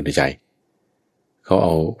จัยในคุณใจเขาเอ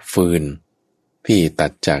าฟืนที่ตั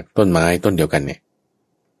ดจากต้นไม้ต้นเดียวกันเนี่ย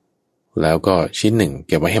แล้วก็ชิ้นหนึ่งเ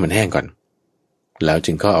ก็บไว้ให้มันแห้งก่อนแล้ว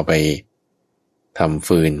จึงก็เอาไปทำ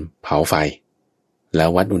ฟืนเผาไฟแล้ว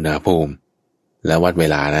วัดอุณหภูมิแล้ววัดเว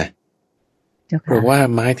ลานะเพราะว่า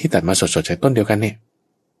ไม้ที่ตัดมาสดๆจากต้นเดียวกันเนี่ย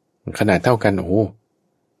ขนาดเท่ากันโอ้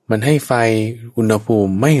มันให้ไฟอุณหภู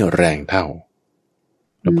มิไม่แรงเท่า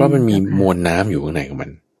เพราะมันมีมวลน้ำอยู่ข้างในของมั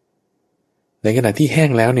นในขณะที่แห้ง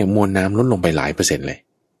แล้วเนี่ยมวลน้ำลดลงไปหลายเปอร์เซ็นต์เลย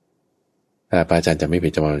ถ้าอาจารย์จะไม่ผิ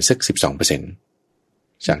ดจะประมาณสัก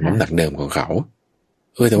 12% จากน้ำหนักเดิมของเขา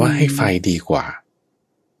แต่ว่าให้ไฟดีกว่า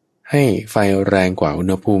ให้ไฟแรงกว่าอุณ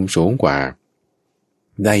หภูมิสูงกว่า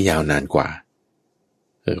ได้ยาวนานกว่า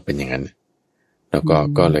เป็นอย่างนั้นแล้ว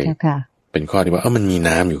ก็เลยเป็นข้อที่ว่ามันมี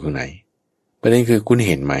น้ำอยู่ข้างในประเด็นคือคุณเ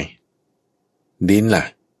ห็นไหมดินล่ะ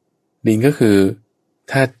ดินก็คือ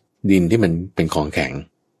ถ้าดินที่มันเป็นของแข็ง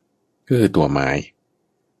ก็คือตัวไม้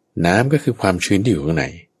น้ำก็คือความชื้นที่อยู่ข้างใน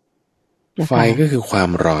ไฟก็คือความ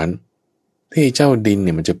ร้อนที่เจ้าดินเ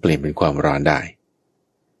นี่ยมันจะเปลี่ยนเป็นความร้อนได้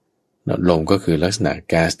ลมก็คือลักษณะ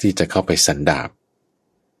แก๊สที่จะเข้าไปสันดาบ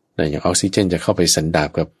อย่างออกซิเจนจะเข้าไปสันดาบ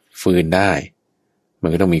กับฟืนได้มัน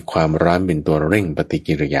ก็ต้องมีความร้อนเป็นตัวเร่งปฏิ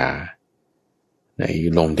กิริยาใน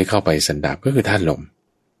ลมที่เข้าไปสันดาบก็คือธาตุลม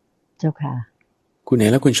เจ้าค่ะคุณเห็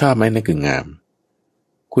นแล้วคุณชอบไหมนั่นคืองาม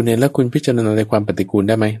คุณเห็นแล้วคุณพิจารณาในความปฏิกูลไ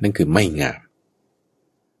ด้ไหมนั่นคือไม่งาม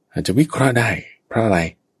อาจจะวิเคราะห์ได้เพราะอะไร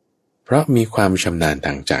เพราะมีความชำนาญท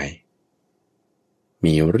างใจ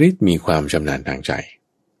มีฤทธิ์มีความชำนาญทางใจ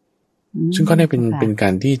ซึ่งก็ได้เป็นกา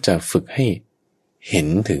รที่จะฝึกให้เห็น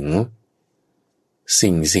ถึง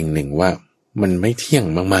สิ่งหนึ่งว่ามันไม่เที่ยง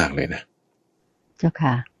มากๆเลยนะเจ้า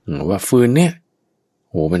ค่ะว่าฟืนเนี่ย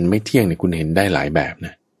โหมันไม่เที่ยงเนี่ยคุณเห็นได้หลายแบบน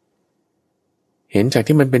ะเห็นจาก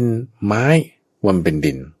ที่มันเป็นไม้ว่ามันเป็น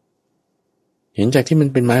ดินเห็นจากที่มัน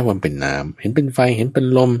เป็นไม้ว่ามันเป็นน้ำเห็นเป็นไฟเห็นเป็น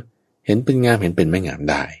ลมเห็นเป็นงามเห็นเป็นไม่งาม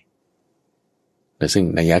ได้แต่ซึ่ง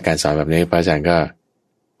นัยการสอนแบบนี้พระอาจารย์ก็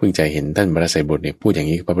เพิ่งจะเห็นท่านพระไตรปิฎกเนี่ยพูดอย่าง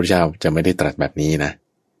นี้พระพุทธเจ้าจะไม่ได้ตรัสแบบนี้นะ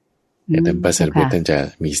แต่ท่านพระไตรปิฎกท่านจะ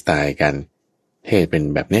มีสไตล์การเทศเป็น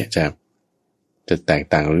แบบนี้จะแตก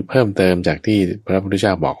ต่างหรือเพิ่มเติมจากที่พระพุทธเจ้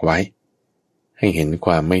าบอกไว้ให้เห็นค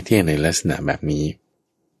วามไม่เที่ยงในลักษณะแบบนี้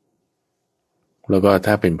แล้วก็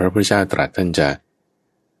ถ้าเป็นพระพุทธเจ้าตรัสท่านจะ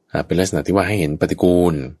เป็นลักษณะที่ว่าให้เห็นปฏิกู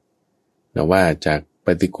ลนะว่าจากป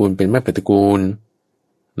ฏิกูลเป็นไม่ปฏิกูล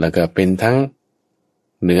แล้วก็เป็นทั้ง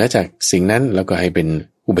เหนือจากสิ่งนั้นแล้วก็ให้เป็น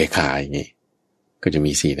อุเบกขาอย่างนี้ก็จะ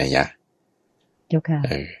มี4นัยยะเจ้าค่ะ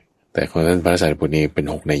แต่ของท่านพระสารีบุตรนี่เป็น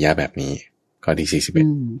6นัยยะแบบนี้ข้อที่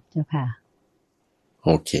41เจ้าค่ะโอ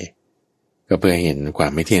เคก็เพื่อให้เห็นควา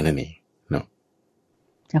มไม่เที่ยงนั่นเองเนาะ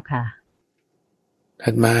เจ้าค่ะ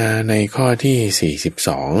ถัดมาในข้อที่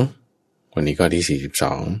42วันนี้ข้อที่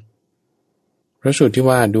42พระสูตรที่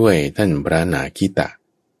ว่าด้วยท่านพระนาคิตะ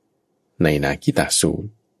ในนาคิตะสูตร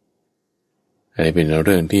อันนี้เป็นเ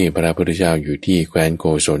รื่องที่พระพุทธเจ้าอยู่ที่แคว้นโก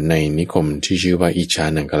ศลในนิคมที่ชื่อว่าอิชา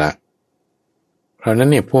นังกละคราวนั้น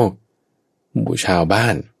เนี่ยพวกชาวบ้า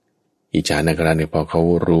นอิชานังกละเนี่ยพอเขา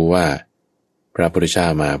รู้ว่าพระพุทธเจ้า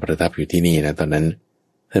มาประทับอยู่ที่นี่นะตอนนั้น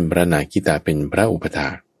ท่านพระนาคิตะเป็นพระอุปถา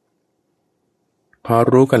กพอ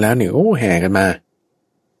รู้กันแล้วเนี่ยโอ้แห่กันมา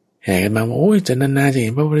ว่าโอ้ยจะนานๆจะเห็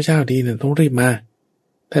นพระพุทธเจ้าดีเนี่ยต้องรีบมา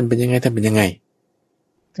ท่านเป็นยังไง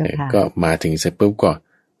ก็มาถึงเสร็จปุ๊บก็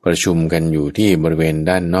ประชุมกันอยู่ที่บริเวณ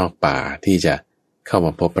ด้านนอกป่าที่จะเข้าม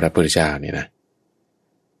าพบพระพุทธเจ้าเนี่ยนะ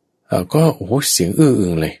ก็โอ้โหเสียงอื้ออึ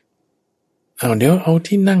งเลยเดี๋ยวเอา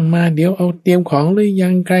ที่นั่งมาเดี๋ยวเอาเตรียมของหรือยั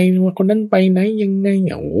งไกลว่าคนนั้นไปไหนยังไง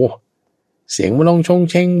โอ้เสียงมาลงชง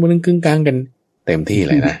เชงบนกึ่งกลางกันเต็มที่เ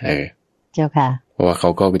ลยนะเจ้าค่ะเพราะว่าเขา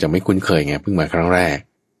ก็จะไม่คุ้นเคยไงเพิ่งมาครั้งแรก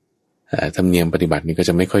ธรรมเนียมปฏิบัตินี่ก็จ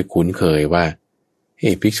ะไม่ค่อยคุ้นเคยว่า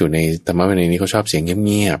ภิกษุในธรรมวินัยนี้เขาชอบเสียงเ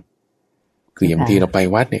งียบๆคืออย่างที่เราไป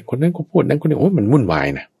วัดเนี่ยคนนั้นก็พูดนั้นคนนี้โอ้มันวุ่นวาย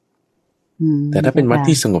นะแต่ถ้าเป็นวัด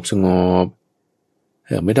ที่สงบ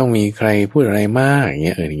ไม่ต้องมีใครพูดอะไรมากอย่างเ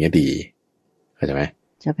งี้ยอย่างเงี้ยดีเข้าใจไหม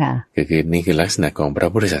เจ้าค่ะคือนี่คือลักษณะของพระ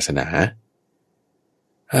พุทธศาสนา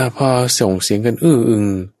พอส่งเสียงกันอื้ออึง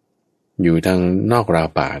อยู่ทางนอกราว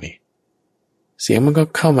ป่านี่เสียงมันก็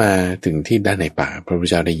เข้ามาถึงที่ด้านในป่าพระพุทธ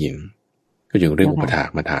เจ้าได้ยินก็จึงเรียกอุปถาก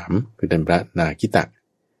มาถามคือท่านพระนาคิตะ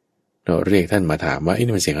เราเรียกท่านมาถามว่า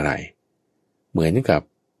นี่มันเสียงอะไรเหมือนกับ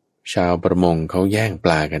ชาวประมงเขาแย่งป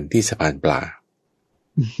ลากันที่สะพานปลา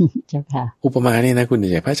เจ้าค่ะอุปมาเนี่ยนะคุณเด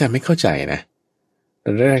ชพระอาจารย์ไม่เข้าใจนะต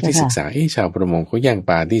อนแรกที่ศึกษาชาวประมงเขาแย่ง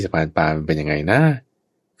ปลาที่สะพานปลามันเป็นยังไงนะ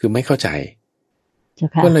คือไม่เข้าใจ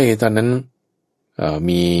ก็เลยตอนนั้น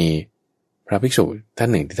มีพระภิกษุท่าน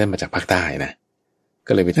หนึ่งที่ท่านมาจากภาคใต้นะ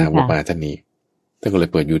ก็เลยไปถามว่ามาท่านนี้ท่านก็เลย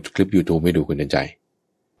เปิดคลิป YouTube ให้ดูคุณใจ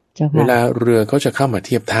เวลาเรือเขาจะเข้ามาเ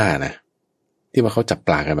ทียบท่านะที่ว่าเขาจับป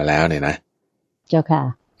ลากันมาแล้วเนี่ยนะเจ้าค่ะ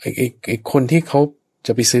ไอ้คนที่เขาจ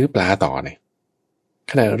ะไปซื้อปลาต่อเนี่ย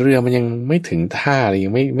ขณะเรือมันยังไม่ถึงท่าเลยยั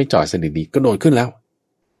งไม่จอดสนิทดีก็โดดขึ้นแล้ว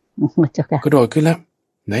ก็โดดขึ้นแล้ว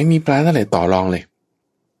ไหนมีปลาเท่าไหร่ต่อรองเลย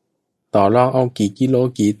ต่อรองเอากี่กิโล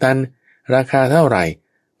กี่ตันราคาเท่าไหร่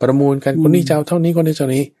ประมูลกันคนนี้เจ้าเท่านี้คนนี้เจ้า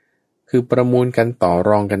นี้คือประมูลกันต่อ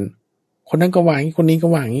รองกันคนนั้นก็ว่าอย่างนี้คนนี้ก็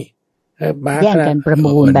ว่าอย่างนี้แย่งกันประ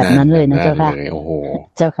มูลแบบนั้นเลยนะเจ้าค่ะโอ้โห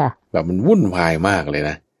เจ้าค่ะแบบมันวุ่นวายมากเลย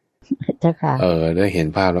นะเจ้าค่ะได้เห็น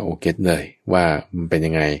ภาพแล้วโอเก็ตเลยว่ามันเป็น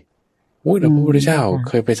ยังไงอุ้ยพระพุทธเจ้าเ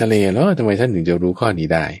คยไปทะเลแล้วทำไมท่านถึงจะรู้ข้อนี้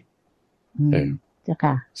ได้เจ้า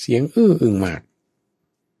ค่ะเสียงอึ้งมาก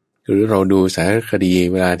หรือเราดูสารคดี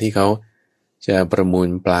เวลาที่เขาจะประมูล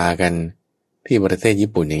ปลากันที่ประเทศ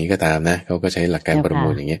ญี่ปุ่นอย่างนี้ก็ตามนะเขาก็ใช้หลักการประมู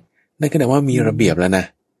ลอย่างเงี้ยนั่นก็แปลว่ามีระเบียบแล้วนะ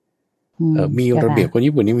มีระเบียบคน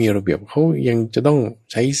ญี่ปุ่นนี่มีระเบียบเขายังจะต้อง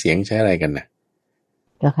ใช้เสียงใช้อะไรกันนะ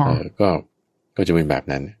ก็จะเป็นแบบ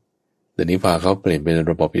นั้นเดี๋ยวนี้พอเขาเปลี่ยนเป็น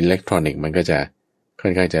ระบบอิเล็กทรอนิกส์มันก็จะค่อ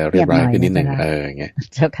นข้างจะเรียบร้อยขึ้นนิดหนึ่งอย่างเงี้ย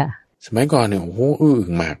เจ้าค่ะสมัยก่อนเนี่ยโอ้โหอึ้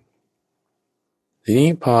งมากทีนี้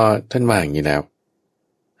พอท่านว่าอย่างนี้แล้ว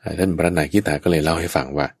ท่านพระนาคิตาก็เลยเล่าให้ฟัง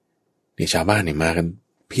ว่านี่ชาวบ้านเนี่ยมากัน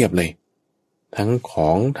เพียบเลยทั้งขอ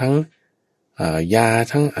งทั้งยา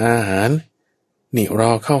ทั้งอาหารนี่ร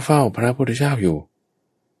อเข้าเฝ้าพระพุทธเจ้าอยู่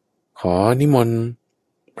ขอนิมนต์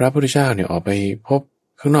พระพุทธเจ้าเนี่ยออกไปพบ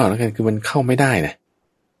ข้างนอกแล้วกันคือมันเข้าไม่ได้นะ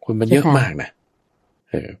คนมันเยอะมากนะ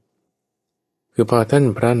คือพอท่าน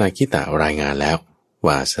พระนาคิตารายงานแล้ว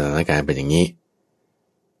ว่าสถานการณ์เป็นอย่างนี้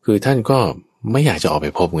คือท่านก็ไม่อยากจะออกไป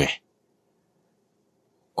พบไง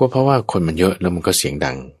ก็เพราะว่าคนมันเยอะแล้วมันก็เสียง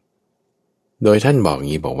ดังโดยท่านบอกอย่า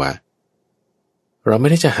งนี้บอกว่าเราไม่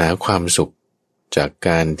ได้จะหาความสุขจากก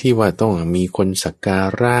ารที่ว่าต้องมีคนสักกา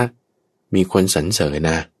ระมีคนสรรเสริญ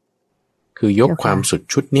นะคือยกความสุข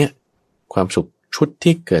ชุดเนี้ยความสุขชุด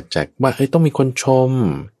ที่เกิดจากว่าต้องมีคนชม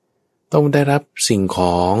ต้องได้รับสิ่งข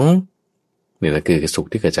องนี่แหละคือสุข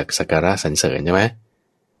ที่เกิดจากสักการะสรรเสริญใช่ไหม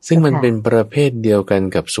ซึ่งมันเป็นประเภทเดียวกัน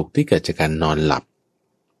กับสุขที่เกิดจากการนอนหลับ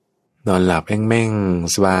แม่ง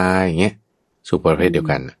สบายอย่างเงี้ยสุขประเภทเดียว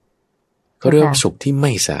กันเขาเรียกสุขที่ไ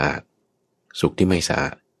ม่สะอาดสุขที่ไม่สะอา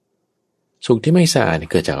ดสุขที่ไม่สะอาด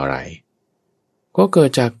เกิดจากอะไรก็เกิด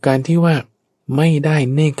จากการที่ว่าไม่ได้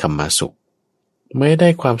เนกขัมมสุขไม่ได้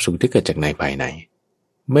ความสุขที่เกิดจากในภายใน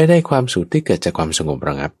ไม่ได้ความสุขที่เกิดจากความสงบร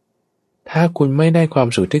ะงับถ้าคุณไม่ได้ความ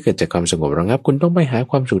สุขที่เกิดจากความสงบระงับคุณต้องไปหา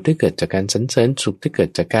ความสุขที่เกิดจากการสรรเสริญสุขที่เกิด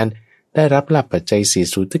จากการได้รับลาภปัจจัยสี่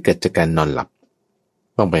สุขที่เกิดจากการนอนหลับ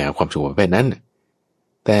ต้องไปหาความสุขประเภทนั้น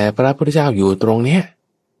แต่พระพุทธเจ้าอยู่ตรงเนี้ย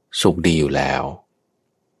สุขดีอยู่แล้ว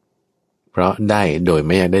เพราะได้โดยไ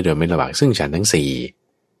ม่ได้โดยไม่ลำบากซึ่งฉันทั้งสี่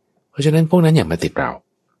เพราะฉะนั้นพวกนั้นอย่ามาติดเรา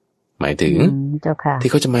หมายถึงที่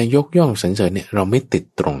เขาจะมายกย่องสรรเสริญเนี่ยเราไม่ติด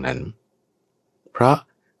ตรงนั้นเพราะ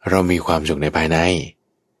เรามีความสุขในภายใน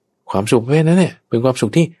ความสุขประเภทนั้นเนี่ยเป็นความสุ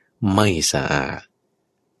ขที่ไม่สะอาด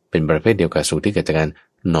เป็นประเภทเดียวกับสุขที่เกิดจากการ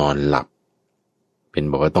นอนหลับเป็น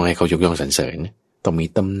บอกว่าต้องให้เขายกย่องสรรเสริญต้องมี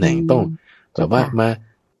ตำแหน่งต้องแบบว่ามา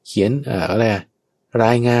เขียนอะไรร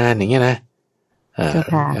ายงานอย่างเงี้ยนะ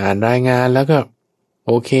อ่านรายงานแล้วก็โ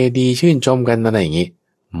อเคดีชื่นชมกันอะไรอย่างงี้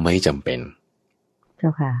ไม่จำเป็น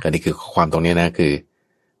ก็นี่คือความตรงนี้นะคือ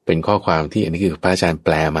เป็นข้อความที่อันนี้คือพระอาจารย์แป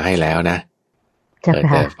ลมาให้แล้วนะแ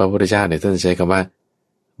ต่พระพุทธเจ้าเนี่ยท่านใช้คำว่า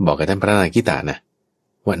บอกกับท่านพระนาคิตานะ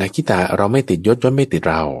ว่านาคิตาเราไม่ติดยศไม่ติด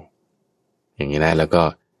เราอย่างนี้นะแล้วก็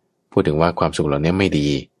พูดถึงว่าความสุขเหล่านี้ไม่ดี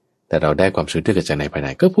แต่เราได้ความสุขที่เกิดจากในภายใน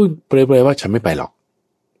ก็พูดเปรยๆว่าฉันไม่ไปหรอก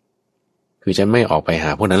คือฉันไม่ออกไปห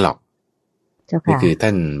าพวกนั้นหรอกนี่คือท่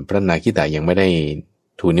านพระนาคิตายังไม่ได้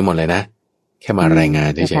ทูลนิมนต์เลยนะแค่มารายงาน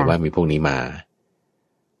เฉยๆว่ามีพวกนี้มา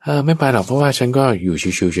ไม่ไปหรอกเพราะว่าฉันก็อยู่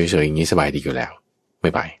ชิวๆเฉยๆอย่างนี้สบายดีอยู่แล้วไ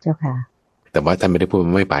ม่ไปเจ้าค่ะแต่ว่าท่านไม่ได้พูด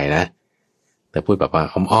ว่าไม่ไปนะแต่พูดแบบว่า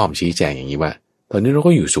อ้อมๆชี้แจงอย่างนี้ว่าตอนนี้เรา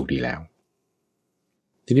ก็อยู่สุขดีแล้ว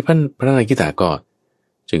ทีนี้พระนาคิตาก็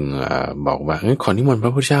จึงบอกว่าขอนิมนต์พร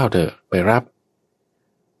ะพุทธเจ้าเถอะไปรับ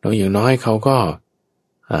แล้วอย่างน้อยเขาก็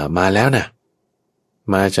มาแล้วนะ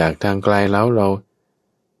มาจากทางไกลแล้วเรา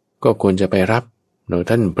ก็ควรจะไปรับเรา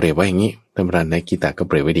ท่านเปรียบไว้อย่างนี้ท่านพระนาคิตาก็เ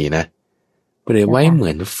ปรียบไว้ดีนะเปรียบไว้เหมื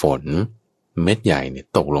อนฝนเม็ดใหญ่เนี่ย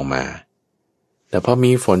ตกลงมาแต่พอ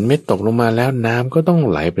มีฝนเม็ดตกลงมาแล้วน้ำก็ต้อง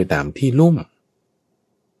ไหลไปตามที่ลุ่ม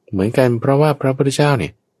เหมือนกันเพราะว่าพระพุทธเจ้าเนี่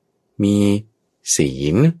ย มีศี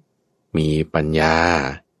ลมีปัญญา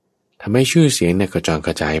ทำให้ชื่อเสียงเนี่ยกระจรก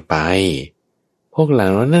ระจายไปพวกเหล่า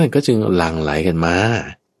นั้นก็จึงหลั่งไหลกันมา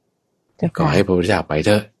ก็ให้พระพุทธเจ้าไปเถ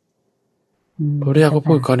อะพระพุทธเจ้าก็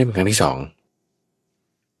พูดข้อนี้เป็นครั้งที่สอง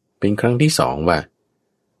เป็นครั้งที่สองว่า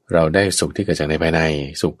เราได้สุขที่เกิดจากในภายใน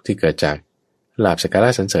สุขที่เกิดจากลาภสักการะ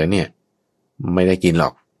สรรเสริญเนี่ยไม่ได้กินหร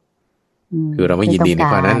อกคือเราไม่ยินดีใน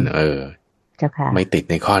ข้อนั้นไม่ติด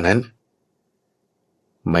ในข้อนั้น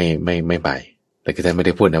ไม่ไปแต่คือท่านไม่ไ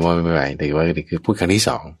ด้พูดนะว่าไม่ไปแต่ว่าคือพูดครั้งที่ส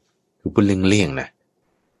องคือพูดเลี่ยงๆนะ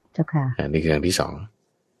เจ้าค่ะนี่คือครั้งที่สอง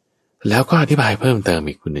แล้วก็อธิบายเพิ่มเติม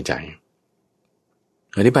อีกคุณใจ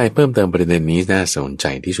อธิบายเพิ่มเติมประเด็นนี้น่าสนใจ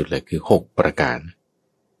ที่สุดเลยคือ6ประการ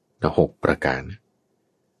นะ6ประการ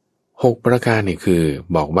6ประการนี่คือ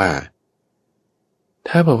บอกว่า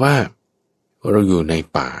ถ้าบอกว่าเราอยู่ใน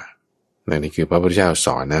ป่านี่คือพระพุทธเจ้าส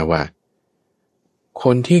อนนะว่าค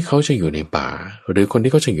นที่เขาจะอยู่ในป่าหรือคน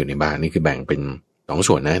ที่เขาจะอยู่ในบ้านนี่คือแบ่งเป็น2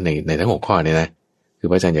ส่วนนะในทั้ง6ข้อเนี่ยนะคือ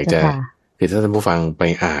พระอาจารย์อยากจะคือถ้าท่านผู้ฟังไป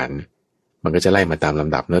อ่านมันก็จะไล่มาตามล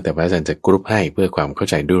ำดับเนอะแต่พระอาจารย์จะกรุ๊ปให้เพื่อความเข้า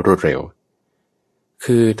ใจด้วยรวดเร็ว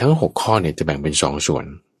คือทั้ง6ข้อเนี่ยจะแบ่งเป็น2ส่วน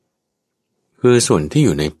คือส่วนที่อ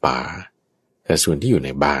ยู่ในป่ากับส่วนที่อยู่ใน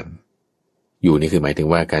บ้านอยู่นี่คือหมายถึง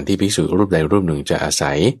ว่าการที่ภิกษุรูปใดรูปหนึ่งจะอา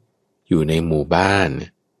ศัยอยู่ในหมู่บ้าน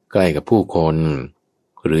ใกล้กับผู้คน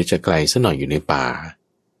หรือจะไกลสักหน่อยอยู่ในป่า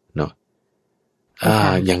เนาะ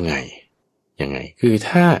ยังไงคือ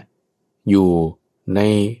ถ้าอยู่ใน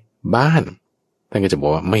บ้านท่านก็จะบอ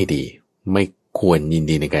กว่าไม่ดีไม่ควรยิน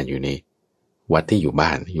ดีในการอยู่ในวัดที่อยู่บ้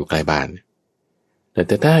านอยู่ใกล้บ้านแ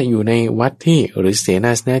ต่ถ้าอยู่ในวัดที่หรือเสน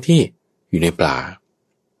าสนะที่อยู่ในป่า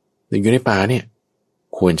หรืออยู่ในป่าเนี่ย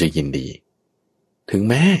ควรจะยินดีถึง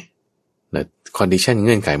แม้คอนดิชันเ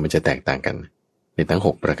งื่อนไขมันจะแตกต่างกันในทั้ง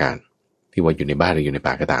6ประการที่ว่าอยู่ในบ้านหรืออยู่ใน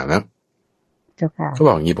ป่าก็ตามนะเขาบ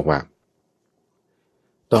อกอย่างนี้บอกว่า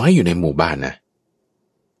ต่อให้อยู่ในหมู่บ้านนะ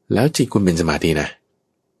แล้วจิตคุณเป็นสมาธินะ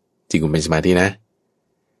จิตคุณเป็นสมาธินะ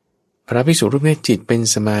พระภิกษุรูปนี้จิตเป็น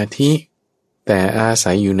สมาธิแต่อา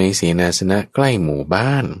ศัยอยู่ในเสนาสนะใกล้หมู่บ้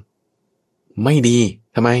านไม่ดี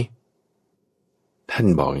ทำไมท่าน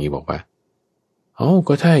บอกอย่างนี้บอกว่า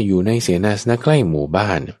ก็ถ้าอยู่ในเสนาสนะใกล้หมู่บ้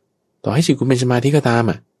านต่อให้จิตคุณเป็นสมาธิก็ตาม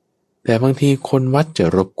แต่บางทีคนวัดจะ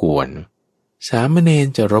รบกวนสามเณร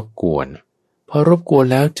จะรบกวนพอรบกวน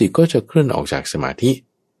แล้วจิตก็จะเคลื่อนออกจากสมาธิ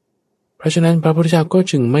เพราะฉะนั้นพระพุทธเจ้าก็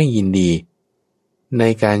จึงไม่ยินดีใน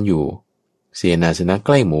การอยู่เสนาสนะใก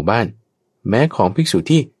ล้หมู่บ้านแม้ของภิกษุ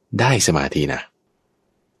ที่ได้สมาธินะ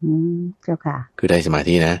เจ้าค่ะคือได้สมา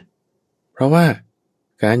ธินะเพราะว่า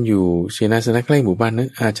การอยู่เสนาสนะใกล้หมู่บ้านนั้น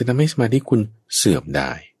อาจจะทำให้สมาธิคุณเสื่อมไ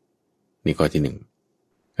ด้นี่ข้อที่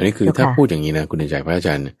1อันนี้คือถ้าพูดอย่างนี้นะคุณใจพระอาจ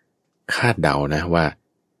ารย์คาดเดานะว่า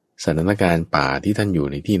สถานการณ์ป่าที่ท่านอยู่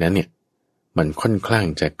ในที่นั้นเนี่ยมันค่อนข้าง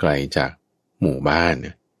จะไกลจากหมู่บ้าน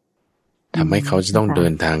ทำให้เขาจะต้องเดิ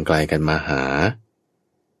นทางไกลกันมาหา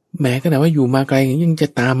แม้ขนาดว่าอยู่มาไกลยังจะ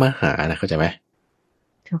ตามมาหานะเข้าใจไหม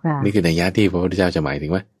นี่คือนัยยะที่พระพุทธเจ้าจะหมายถึ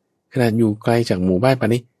งว่าขนาดอยู่ไกลจากหมู่บ้านป่า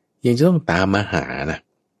นี้ยังจะต้องตามมาหานะ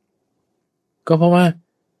ก็เพราะว่า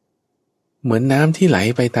เหมือนน้ำที่ไหล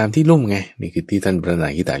ไปตามที่ลุ่มไงนี่คือที่ท่านพระนา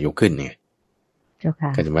ยกิตายกขึ้นเนี่ย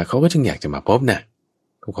ก็จะมาเขาก็จึงอยากจะมาพบนะ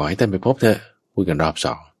ก็ขอให้ท่านไปพบเถอะพูดกันรอบ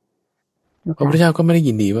2พระพุทธเจ้าก็ไม่ได้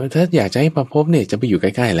ยินดีว่าถ้าอยากจะให้มาพบเนี่ยจะไปอยู่ใก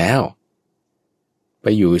ล้ๆแล้วไป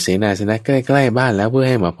อยู่เสนาสนะใกล้ๆบ้านแล้วเพื่อ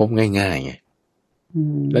ให้มาพบง่ายๆไง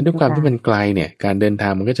แล้วด้วยความที่มันไกลเนี่ยการเดินทา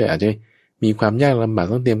งมันก็จะอาจจะมีความยากลำบาก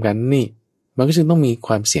ต้องเตรียมกันนี่มันก็จึงต้องมีค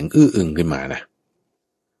วามเสียงอื้ออึงขึ้นมานะ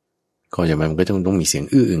ก็จะมันก็ต้องมีเสียง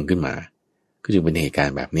อื้ออึงขึ้นมาก็จึงเป็นเหตุการ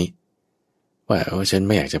ณ์แบบนี้ว่าฉันไ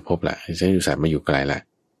ม่อยากจะพบละฉันอยู่สายมาอยู่ไกลละ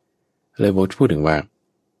เลยบอกพูดถึงว่า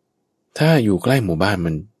ถ้าอยู่ใกล้หมู่บ้าน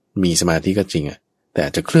มันมีสมาธิก็จริงแต่อ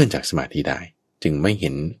าจจะเคลื่อนจากสมาธิได้จึงไม่เห็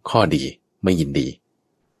นข้อดีไม่ยินดี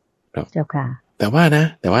เจ้าค่ะแต่ว่านะ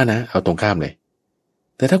เอาตรงข้ามเลย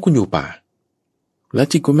แต่ถ้าคุณอยู่ป่าแล้ว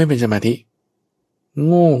จิตคุณไม่เป็นสมาธิ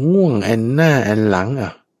ง่วงแอนหน้าแอนหลัง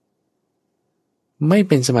ไม่เ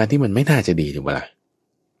ป็นสมาธิมันไม่น่าจะดีถูกปะล่ะ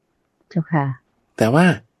เจ้าค่ะแต่ว่า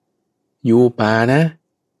อยู่ป่านะ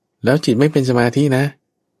แล้วจิตไม่เป็นสมาธินะ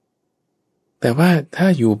แต่ว่าถ้า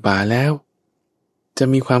อยู่ป่าแล้วจะ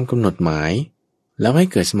มีความกำหนดหมายแล้วให้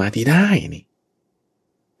เกิดสมาธิได้นี่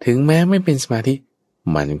ถึงแม้ไม่เป็นสมาธิ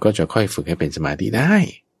มันก็จะค่อยฝึกให้เป็นสมาธิได้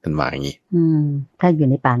ท่านว่าอย่างนี้ถ้าอยู่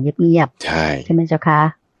ในป่าเงียบๆใช่ไหมเจ้าค่ะ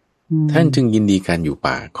ท่านจึงยินดีการอยู่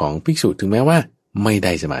ป่าของภิกษุถึงแม้ว่าไม่ไ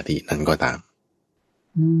ด้สมาธินั้นก็ตาม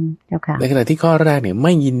เจ้าค่ะในขณะที่ข้อแรกเนี่ยไ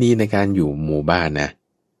ม่ยินดีในการอยู่หมู่บ้านนะ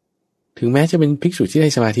ถึงแม้จะเป็นภิกษุที่ได้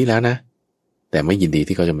สมาธิแล้วนะแต่ไม่ยินดี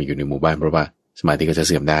ที่เขาจะมาอยู่ในหมู่บ้านเพราะว่าสมาธิก็จะเ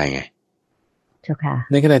สื่อมได้ไงเจ้าค่ะ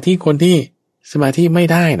ในขณะที่คนที่สมาธิไม่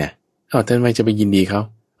ได้นะทำไมจะไปยินดีเขา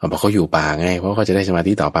เพราะเขาอยู่ป่าไงเพราะเขาจะได้สมา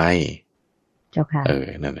ธิต่อไปเจ้าค่ะ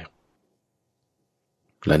นั่นแหละ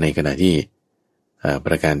แล้วในขณะที่ป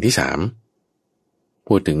ระการที่สาม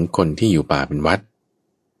พูดถึงคนที่อยู่ป่าเป็นวัด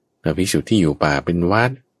ภิกษุที่อยู่ป่าเป็นวั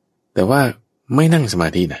ดแต่ว่าไม่นั่งสมา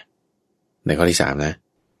ธินะในข้อที่สามนะ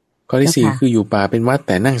ข้อที่สี่คืออยู่ป่าเป็นวัดแ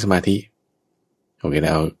ต่นั่งสมาธิโอเคน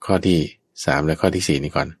ะเอาข้อที่สามและข้อที่สี่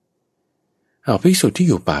นี้ก่อนภิกษุที่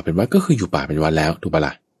อยู่ป่าเป็นวัดก็คืออยู่ป่าเป็นวัดแล้วถูกปะ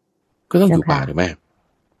ล่ะก็ต้องอยู่ป่าถูกไหม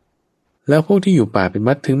แล้วพวกที่อยู่ป่าเป็น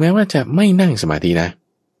วัดถึงแม้ว่าจะไม่นั่งสมาธินะ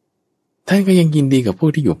ท่านก็ยังยินดีกับพว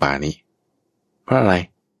กที่อยู่ป่านี้เพราะอะไร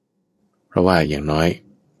เพราะว่าอย่างน้อย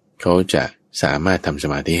เขาจะสามารถทำส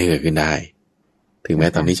มาธิให้เกิดขึ้นได้ถึงแม้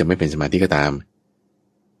ตอนนี้จะไม่เป็นสมาธิก็ตาม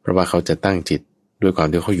เพราะว่าเขาจะตั้งจิตด้วยความ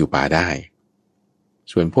ที่เขาอยู่ป่าได้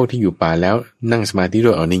ส่วนพวกที่อยู่ป่าแล้วนั่งสมาธิด้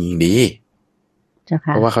วยเอานี่ยิ่งดีเ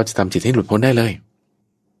พราะว่าเขาจะทำจิตให้หลุดพ้นได้เลย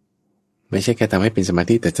ไม่ใช่แค่ทำให้เป็นสมา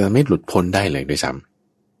ธิแต่จะไม่หลุดพ้นได้เลยด้วยซ้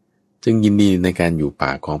ำจึงยินดีในการอยู่ป่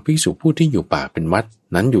าของภิกษุผู้ที่อยู่ป่าเป็นวัด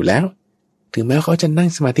นั้นอยู่แล้วถึงแม้เขาจะนั่ง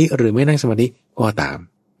สมาธิหรือไม่นั่งสมาธิก็ตาม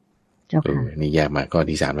นี่แยกมาข้อ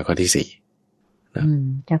ที่สามและข้อที่สี่นะ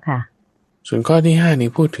เจ้าค่ะส่วนข้อที่ห้านี้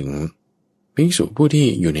พูดถึงภิกษุผู้ที่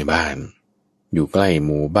อยู่ในบ้านอยู่ใกล้ห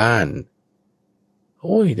มู่บ้าน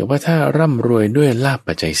แต่ว่าถ้าร่ำรวยด้วยลาภ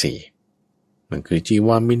ปัจจัยสี่มันคือจีว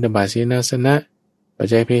รบิณฑบาตเสนาสนะปัจ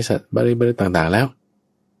จัยเภสัชบริบาลต่างๆแล้ว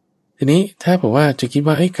ทีนี้ถ้าบอกว่าจะคิด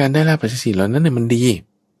ว่าการได้ลาภปัจจัยสี่เหล่านั้นเนี่ยมันดี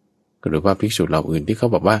หรือว่าภิกษุเหล่าอื่นที่เขา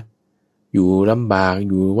บอกว่าอยู่ลำบาก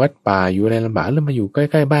อยู่วัดป่าอยู่อะไรลำบากแล้วมาอยู่ใก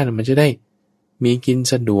ล้ๆบ้านมันจะได้มีกิน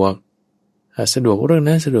สะดวกเรื่อง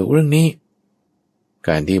นั้นสะดวกเรื่องนี้ก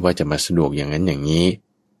ารที่ว่าจะมาสะดวกอย่างนั้นอย่างนี้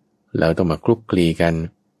แล้วต้องมาคลุกคลีกัน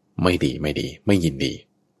ไม่ดีไม่ยินดี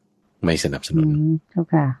ไม่สนับสนุนเจ้า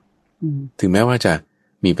ค่ะถึงแม้ว่าจะ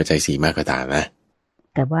มีปัจจัยสี่มากก็ตามนะ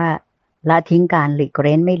แต่ว่าละทิ้งการหลีกเ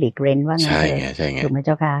ร้นไม่หลีกเร้นว่าไงใช่ไงถูกไหมเ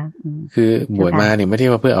จ้าค่ะคือบวชมาเนี่ยไม่ได้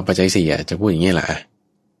ว่าเพื่อเอาปัจจัยสี่จะพูดอย่างนี้แหละ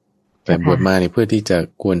แต่บวชมาเนี่ยเพื่อที่จะ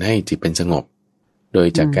ควรให้จิตเป็นสงบโดย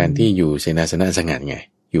จากการที่อยู่เสนาสนะสงัดไง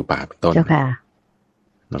อยู่ป่าเป็นต้นเจ้าค่ะ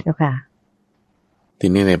เจ้าค่ะที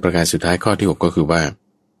นี้ในประการสุดท้ายข้อที่6ก็คือว่า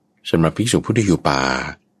สำหรับภิกษุผู้ที่อยู่ป่า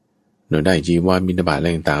โดยได้จีวรบิณฑบาตอะไร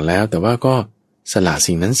ต่างๆแล้วแต่ว่าก็สละ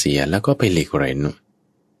สิ่งนั้นเสียแล้วก็ไปหลีกเร้น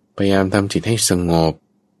พยายามทำจิตให้สงบ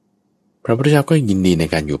พระพุทธเจ้าก็ยินดีใน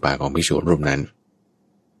การอยู่ป่าของภิกษุรูปนั้น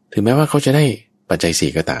ถึงแม้ว่าเขาจะได้ปัจจัย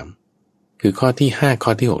4ก็ตามคือข้อที่5ข้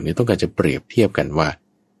อที่6นี้ต้องการจะเปรียบเทียบกันว่า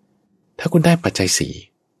ถ้าคุณได้ปัจจัย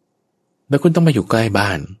4แล้วคุณต้องมาอยู่ใกล้บ้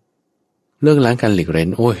านเลิกล้างการหลีกเร้น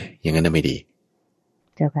อย่างนั้นไม่ดี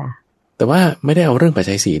เจ้าค่ะแต่ว่าไม่ได้เอาเรื่องปัจ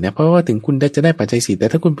จัย4นะเพราะว่าถึงคุณจะได้ปัจจัย4แต่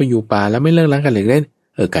ถ้าคุณไปอยู่ป่าแล้วไม่เลิกล้างการหลีกเร้น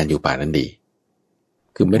การอยู่ป่านั้นดี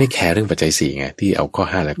คือไม่ได้แคร์เรื่องปัจจัย4ไงที่เอาข้อ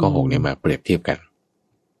5และข้อ6เนี่ยมาเปรียบเทียบกัน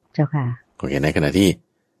เจ้าค่ะโอเคในขณะที่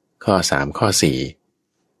ข้อ3ข้อ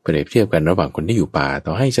4เปรียบเทียบกันระหว่างคนที่อยู่ป่าต่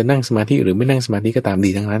อให้จะนั่งสมาธิหรือไม่นั่งสมาธิก็ตามดี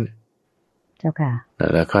ทั้งนั้นเจ้าค่ะ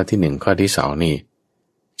แล้วข้อที่1ข้อที่2นี่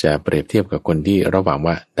จะเปรียบเทียบกับคนที่ระหว่าง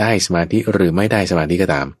ว่าได้สมาธิหรือไม่ได้สมาธิก็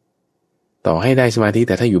ตามต่อให้ได้สมาธิแ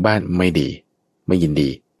ต่ถ้าอยู่บ้านไม่ดีไม่ยินดี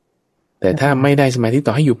แต่ถ้าไม่ได้สมาธิ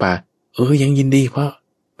ต่อให้อยู่ป่ายังยินดีเพราะ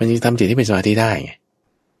มันจะทำจิตที่เป็นสมาธิได้ไง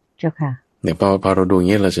เจ้าค่ะเนี่ยพอเราดูอย่าง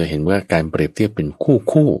นี้เราจะเห็นว่าการเปรียบเทียบเป็นคู่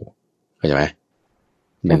เข้าใจไหม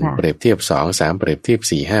1เปรียบเทียบ2 3เปรียบเทียบ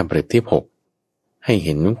4 5เปรียบเทียบ6ให้เ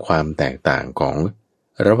ห็นความแตกต่างของ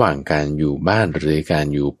ระหว่างการอยู่บ้านหรือการ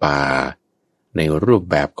อยู่ป่าในรูป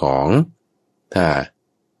แบบของถ้า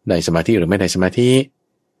ได้สมาธิหรือไม่ได้สมาธิ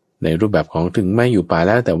ในรูปแบบของถึงไม่อยู่ป่าแ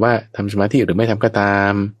ล้วแต่ว่าทำสมาธิหรือไม่ทำก็ตา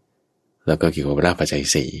มแล้วก็เกี่ยวกับร่างปัจจัย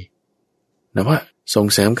4นะว่าส่ง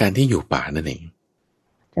เสริมการที่อยู่ป่านั่นเอง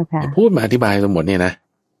พูดมาอธิบายทั้งหมดเนี่ยนะ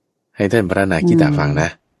ให้ท่านพระนาคิตาฟังนะ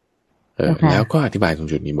แล้วก็อธิบายตรง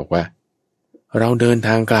จุดนี้บอกว่าเราเดินท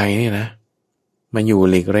างไกลเนี่ยนะมาอยู่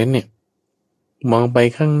หลีกเร้นเนี่ยมองไป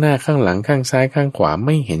ข้างหน้าข้างหลังข้างซ้ายข้างขวาไ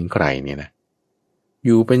ม่เห็นใครเนี่ยนะอ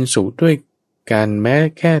ยู่เป็นสุขด้วยการแม้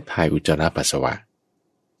แค่ถ่ายอุจจาระปัสสาวะ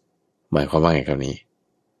หมายความว่าไงคำนี้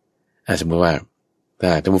สมมติว่าถ้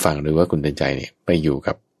าท่านผู้ฟังหรือว่าคุณเดินใจเนี่ยไปอยู่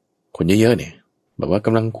กับคนเยอะๆเนี่ยแบบว่าก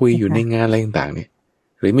ำลังคุยอยู่ในงานอะไรต่างๆเนี่ย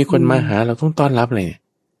หรือมีคนมาหาเราต้องต้อนรับเลยเนี่ย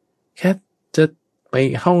แค่จะไป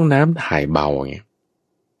ห้องน้ำถ่ายเบาอย่างเงี้ย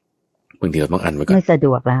บางทีเราต้องอั้นไว้ก่อนไม่สะด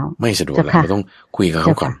วกแล้วเราต้องคุยกับเข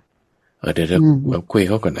าก่อนเดี๋ยวแบบคุยเ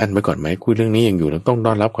ขาก่อนอั้นไว้ก่อนไหมคุยเรื่องนี้ยังอยู่เราต้อง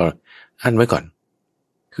ต้อนรับก่อนอั้นไว้ก่อน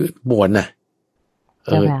คือบวชน่ะ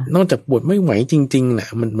นอกจากบวชไม่ไหวจริงๆนะ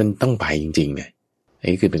มันต้องไปจริงๆเนี่ยอัน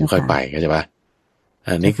นี้คือถึงค่อยไปเข้าใจป่ะ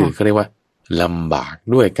อันนี้คือเขาเรียกว่าลำบาก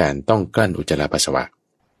ด้วยการต้องกลั้นอุจจาระปัสสาวะ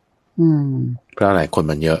เพราะอะไรคน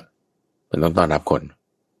มันเยอะมันต้องต้อนรับคน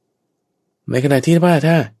ในขณะที่ว่า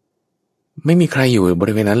ถ้าไม่มีใครอยู่บ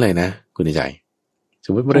ริเวณนั้นเลยนะคุณใจ ส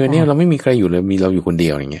มมติบริเวณนี้เราไม่มีใครอยู่เลยมีเราอยู่คนเดี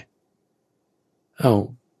ยวอย่างเงี้ย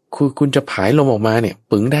คุณจะผายลมออกมาเนี่ย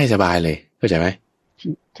ปึ๋งได้สบายเลยเข้าใจไหม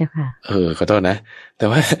ใช่ค่ะขอโทษนะแต่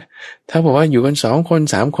ว่าถ้าบอกว่าอยู่กัน2 คน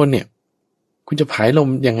 3 คนเนี่ยคุณจะผายลม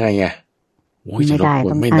ยังไงอ่ะโอ้ยจะรบกว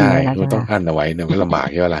นไม่ได้ก็ต้องอั้นเอาไว้เนี่ยมันลำบาก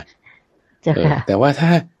ใช่ไหมล่ะแต่ว่าถ้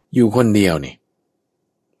าอยู่คนเดียวเนี่ย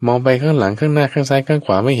มองไปข้างหลังข้างหน้าข้างซ้ายข้างข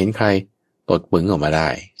วาไม่เห็นใครตดปึ๋งออกมาได้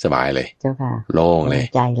สบายเลยเจ้าค่ะโล่งเลย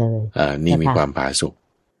ใจเลยนี่มีความผาสุก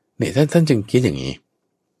เนี่ยท่านจึงคิดอย่างนี้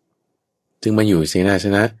จึงมาอยู่เสนาส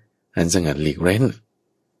นะอันสงัดหลีกเร้น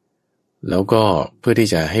แล้วก็เพื่อที่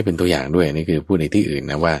จะให้เป็นตัวอย่างด้วยนี่คือพูดในที่อื่น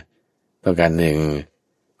นะว่าต้องการหนึ่ง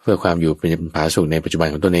เพื่อความอยู่เป็นผาสุกในปัจจุบัน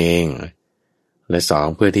ของตนเองและ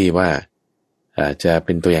2เพื่อที่ว่าจะเ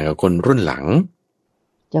ป็นตัวอย่างกับคนรุ่นหลัง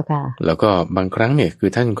เจ้าค่ะแล้วก็บางครั้งเนี่ยคื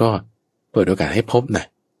อท่านก็เปิดโอกาสให้พบนะ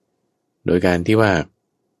โดยการที่ว่า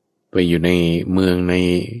ไปอยู่ในเมืองใน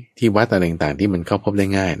ที่วัดอะไรต่างๆที่มันเข้าพบได้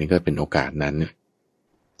ง่ายนี่ก็เป็นโอกาสนั้น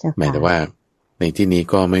แม้แต่ว่าในที่นี้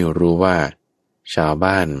ก็ไม่รู้ว่าชาว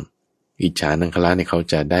บ้านอิจฉานังคละเนี่ยเขา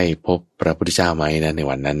จะได้พบพระพุทธเจ้าไหมนะใน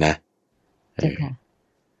วันนั้นนะ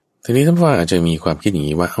ทีนี้ท่านผู้ฟังอาจจะมีความคิดอย่าง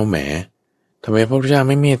นี้ว่าแหมทำไมพระพุทธเจ้า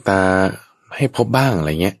ไม่เมตตาให้พบบ้างอะไร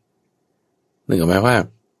เงี้ยนึกออกไหมว่า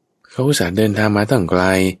เขาอุตส่าห์เดินทางมาตั้งไกล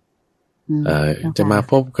จะมา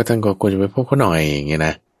พบก็ท่านก็ควรจะไปพบเขาหน่อยอย่างเงี้ยน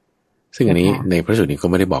ะซึ่งอันนี้ในพระสูตรนี้ก็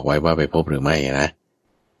ไม่ได้บอกไว้ว่าไปพบหรือไม่นะ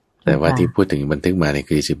แต่ว่าที่พูดถึงบันทึกมาเนี่ย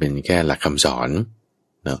คือจะเป็นแค่หลักคำสอน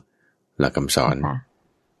เนาะหลักคำสอน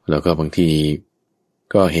แล้วก็บางที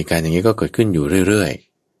ก็เหตุการณ์อย่างนี้ก็เกิดขึ้นอยู่เรื่อย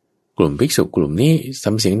ๆกลุ่มภิกษุกลุ่มนี้ส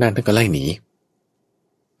ำเสียงดังท่านก็ไล่หนี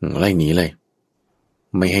เลย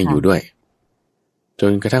ไม่ให้อยู่ด้วยจ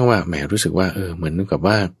นกระทั่งว่าแหมรู้สึกว่าเหมือนกับ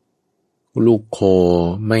ว่าลูกโค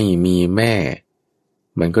ไม่มีแม่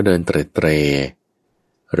มันก็เดินเตร่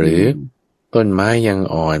หรือต้นไม้ยัง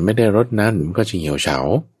อ่อนไม่ได้รดน้ำมันก็จะเหี่ยวเฉา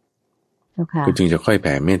ก็จึงจะค่อยแ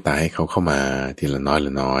ผ่เมตตาให้เขาเข้ามาทีละ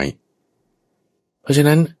น้อยเพราะฉะ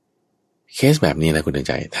นั้นเคสแบบนี้นะคุณเดิน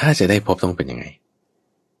ใจถ้าจะได้พบต้องเป็นยังไง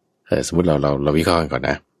สมมติเราวิเคราะห์กันก่อน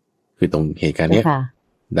นะคือตรงเหตุการณ์นี้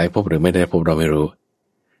ได้พบหรือไม่ได้พบเราไม่รู้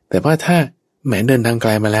แต่ว่าถ้าแหมเดินทางไก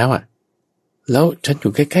ลมาแล้วอ่ะแล้วฉันอ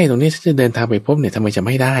ยู่ใกล้ๆตรงนี้ฉันจะเดินทางไปพบเนี่ยทำไมจะไ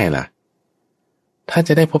ม่ได้ล่ะถ้าจ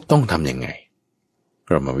ะได้พบต้องทำยังไง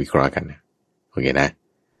เรามาวิเคราะห์กันนะโอเคนะ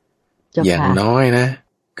อย่างน้อยนะ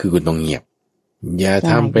คือคุณต้องเงียบอย่า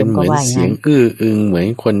ทำเป็นเหมือนเสียงอื้ออึงเหมือน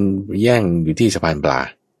คนแย่งอยู่ที่สะพานปลา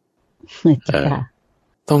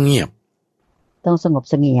ต้องเงียบต้องสงบ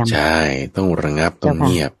เสงี่ยมใช่ต้องระงับต้องเ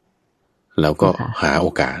งียบแล้วก็หาโอ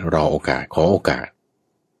กาสรอโอกาสขอโอกาส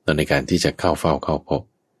ตอนในการที่จะเข้าเฝ้าเข้าพบ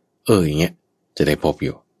อย่างเงี้ยจะได้พบอ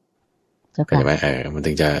ยู่เข้าใจไหมมัน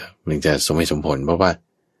ถึงจะสมเหตุสมผลเพราะว่า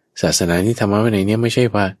ศาสนาที่ธรรมะในนี้ไม่ใช่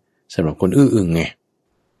ว่าสำหรับคนอื้ออึงไง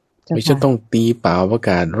ไม่ใช่ต้องตีเปล่าประ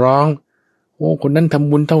กาศร้องโอ้คนนั้นทำ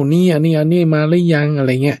บุญเท่านี้อันนี้มาหรือยังอะไร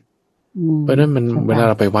เงี้ยเพราะนั้นมันเวลา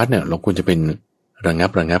เราไปวัดเนี่ยเราควรจะเป็นระงับ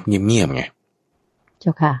เงียบๆไงเจ้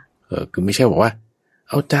าค่ะคือไม่ใช่บอกว่า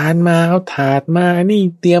เอาจานมาเอาถาดมานี่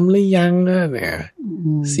เตรียมหรือยังเนี่ย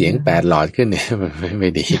เสียง8 หลอดขึ้นเนี่ยไม่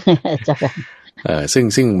ดี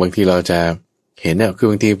ซึ่งบางทีเราจะเห็นเนี่ยคือ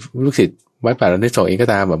บางทีลูกศิษย์วัดป่าเราได้โศกเองก็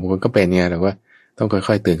ตามแบบบางคนก็เป็นเนี่ยแต่ว่าต้องค่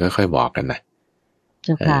อยๆเตือนค่อยๆบอกกันนะ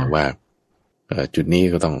ว่าจุดนี้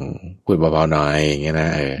ก็ต้องพูดเบาๆหน่อยอย่างเงี้ยนะ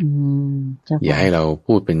อย่าให้เรา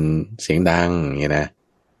พูดเป็นเสียงดังอย่างเงี้ยนะ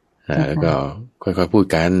แล้วก็ค่อยๆพูด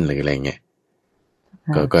กันหรืออะไรเงี้ย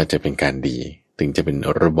ก็จะเป็นการดีถึงจะเป็น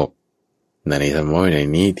ระบบในธรรมะใน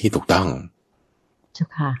นี้ที่ถูกต้อง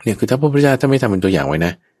เนี่ยคือถ้าพระพุทธเจ้าถ้าไม่ทำเป็นตัวอย่างไว้น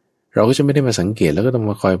ะเราก็จะไม่ได้มาสังเกตแล้วก็ต้อง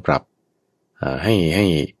มาคอยปรับให้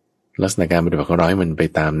ลักษณะการปฏิบัติของเราให้มันไป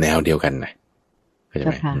ตามแนวเดียวกันนะเข้าใจไ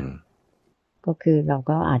หมก็คือเรา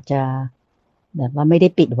ก็อาจจะแบบว่าไม่ได้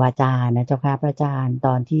ปิดวาจานะเจ้าค่ะพระอาจารย์ต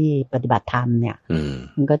อนที่ปฏิบัติธรรมเนี่ย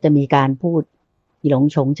มันก็จะมีการพูดหลง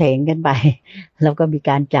ฉงเฉงกันไปแล้วก็มี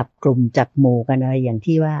การจับกลุ่มจับหมู่กันอะไรอย่าง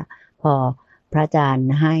ที่ว่าพอพระอาจารย์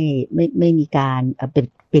ให้ไม่มีการ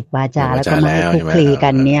ปิดวาจาแล้วก็ไม่ให้คุกคลีกั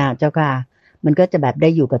นเนี่ยเจ้าค่ะมันก็จะแบบได้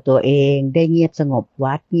อยู่กับตัวเองได้เงียบสงบ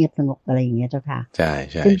วัดเงียบสงบอะไรอย่างเงี้ยเจ้าค่ะใช่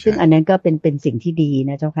ใช่ซึ่งอันนั้นก็เป็นสิ่งที่ดี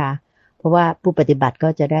นะเจ้าค่ะเพราะว่าผู้ปฏิบัติก็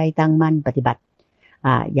จะได้ตั้งมั่นปฏิบัติ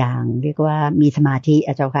อย่างเรียกว่ามีสมาธิ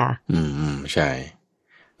เจ้าค่ะใช่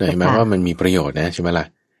เห็นไหมว่ามันมีประโยชน์นะใช่ไหมล่ะ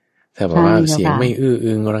ถ้าบอกว่าเสียงไม่อื้อ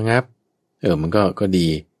อึงระงับมันก็ดี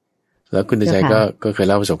แล้วคุณใจก็เคย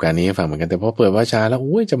เล่าประสบการณ์นี้ให้ฟังเหมือนกันแต่พอเปิดวาจาแล้วโ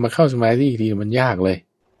อ้ยจะมาเข้าสมาธิอีกทีมันยากเลย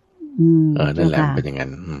นั่นแหละเป็นอย่างนั้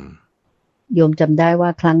นโยมจำได้ว่า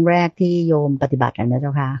ครั้งแรกที่โยมปฏิบัติกันนะเจ้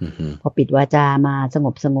าค่ะพอปิดวาจามาส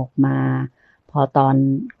งบมาพอตอน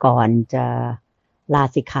ก่อนจะลา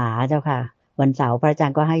สิกขาเจ้าค่ะ วันเสาร์พระอาจาร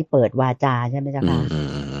ย์ก็ให้เปิดวาจาใช่ไหมเจ้าคะอืม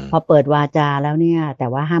พอเปิดวาจาแล้วเนี่ยแต่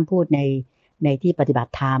ว่าห้ามพูดในที่ปฏิบั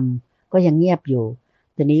ติธรรมก็ยังเงียบอยู่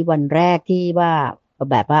ทีนี้วันแรกที่ว่า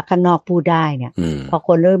แบบว่าข้างนอกพูดได้เนี่ยพอค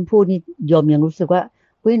นเริ่มพูดนี่โยมยังรู้สึกว่า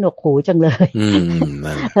อุ้ยหนวกหูจังเลย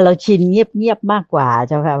เราชินเงียบมากกว่าเ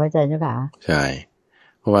จ้าค่ะพระอาจารย์เจ้าค่ะใช่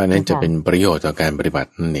เพราะว่านั้นจะเป็นประโยชน์ต่อการปฏิบัติ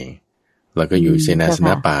นั่นเองแล้วก็อยู่เสนาสน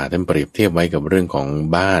ะป่าท่านเปรียบเทียบไว้กับเรื่องของ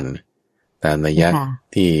บ้านตามนัยยะ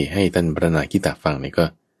ที่ให้ท่านพระนาคิตะฟังนี่ก็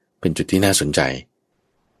เป็นจุดที่น่าสนใจ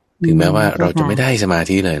ถึงแม้ว่าเราจะไม่ได้สมา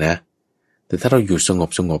ธิเลยนะแต่ถ้าเราอยู่สงบ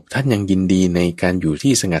ท่านยังยินดีในการอยู่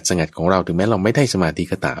ที่สงัดของเราถึงแม้เราไม่ได้สมาธิ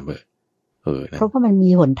ก็ตามนะเพราะว่ามันมี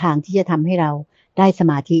หนทางที่จะทำให้เราได้ส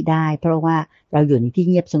มาธิได้เพราะว่าเราอยู่ในที่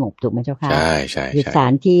เงียบสงบถูกไหมเจ้าค่ะใช่ใช่อยู่สถา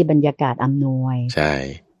นที่บรรยากาศอำนวยใช่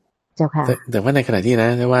เจ้าค่ะแต่ว่าในขณะที่นะ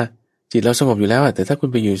แต่ว่าจิตเราสงบอยู่แล้วแต่ถ้าคุณ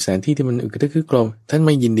ไปอยู่สถานที่ที่มันอึกระทึกครึกโครมท่านไ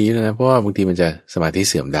ม่ยินดีเลยนะเพราะว่าบางทีมันจะสมาธิ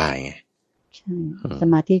เสื่อมได้ไงใช่ส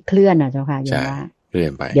มาธิเคลื่อนเจ้าค่ะอย่างว่าเคลื่อ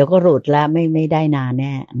นไปเดี๋ยวก็หลุดแล้วไม่ได้นานแ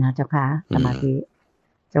น่นะเจ้าค่ะสมาธิ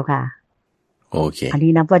เจ้าค่ะโอเคอัน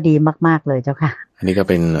นี้นับว่าดีมากๆเลยเจ้าค่ะอันนี้ก็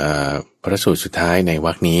เป็นพระสูตรสุดท้ายในว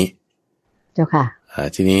รรคนี้เจ้าค่ะ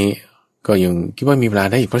ทีนี้ก็ยังคิดว่ามีเวลา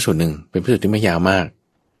ได้อีกพระสูตรหนึ่งเป็นพระสูตรที่ไม่ยาวมาก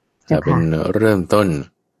เป็นเริ่มต้น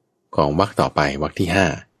ของวรรคต่อไปวรรคที่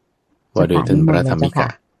5ว่าโดยท่านพระธรรมิกะ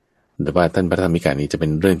แต่ว่าท่านพระธรรมิกะนี้จะเป็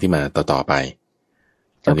นเรื่องที่มาต่อไป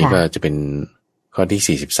ตอนนี้ก็จะเป็นข้อ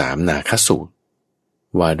ที่43นาคสูตร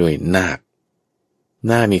ว่าโดยนาค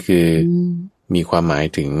นี่คือมีความหมาย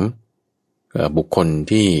ถึงบุคคล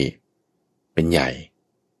ที่เป็นใหญ่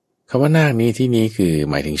คำว่านาคนี้ที่นี้คือ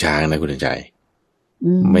หมายถึงช้างนะคุณใจ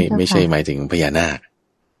ไม่ใช่หมายถึงพญานาค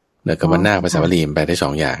แต่คำว่านาคภาษาบาลีแปลได้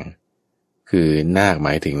2อย่างคือนาคหม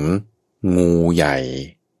ายถึงงูใหญ่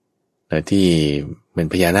ที่เป็น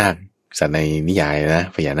พญานาคสัตว์ในนิยายนะ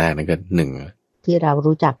พญานาคนั่นก็1ที่เรา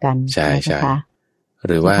รู้จักกันใช่ใช่ห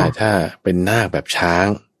รือว่าถ้าเป็นนาคแบบช้าง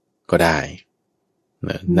ก็ได้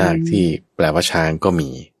นาคที่แปลว่าช้างก็มี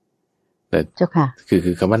แต่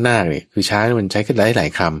คือคำว่านาคเนี่ยคือช้างมันใช้กันหลาย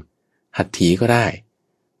คำหัตถีก็ได้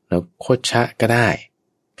แล้วโคชะก็ได้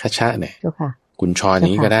คชะเนี่ยกุญชร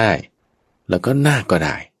นี้ก็ได้แล้วก็นาคก็ไ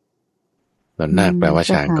ด้แล้วนาคแปลว่า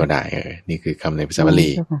ช้างก็ได้นี่คือคำในภาษาบา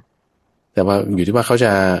ลีแต่ว่าอยู่ที่ว่าเขาจ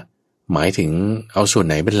ะหมายถึงเอาส่วน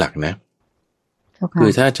ไหนเป็นหลักนะคื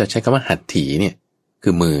อถ้าจะใช้คำว่าหัตถีเนี่ยคื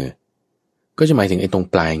อมือก็จะหมายถึงไอ้ตรง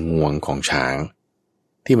ปลายงวงของช้าง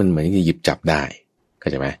ที่มันเหมือนจะหยิบจับได้เข้า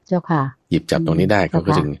ใจไหมเจ้าค่ะหยิบจับตรงนี้ได้เขา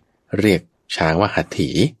ก็จึงเรียกช้างว่าหัตถี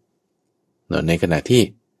ในขณะที่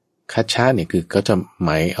คัชชะเนี่ยคือเขาจะหม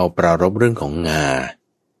ายเอาปรารภเรื่องของงา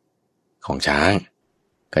ของช้าง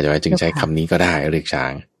ก็จะจึงใช้คำนี้ก็ได้เรียกช้า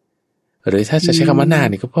งหรือถ้าจะใช้คำว่านาค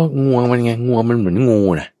เนี่ยก็เพราะงวงมันไงงวงมันเหมือนงู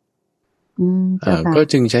นะก็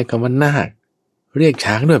จึงใช้คำว่านาคเรียก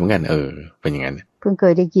ช้างด้วยเหมือนกันเป็นอย่างนั้นเพิ่งเค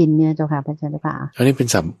ยได้ยินเนี่ยเจ้าค่ะพระอาจารย์ค่ะอันนี้เป็น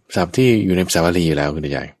ศัพท์ที่อยู่ในภาษาบาลีอยู่แล้วคุณ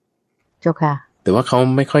ใหญ่เจ้าค่ะแต่ว่าเขา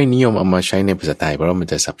ไม่ค่อยนิยมเอามาใช้ในภาษาไทยเพราะว่ามัน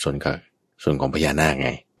จะสับสนกับส่วนของพญานาคไง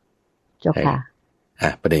เจ้าค่ะ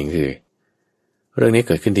ประเด็นคือเรื่องนี้เ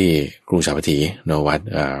กิดขึ้นที่กรุงสาวัตถีนวัด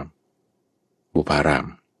บุพาราม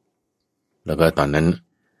แล้วก็ตอนนั้น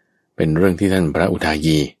เป็นเรื่องที่ท่านพระอุทา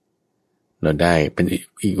ยีเราได้เป็น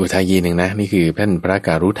อีกอุทายีหนึ่งนะนี่คือท่านพระก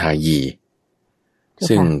ารุทายี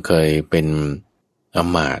ซึ่งเคยเป็นอ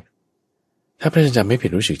มาตย์ถ้าพระอาจารย์จำไม่ผิ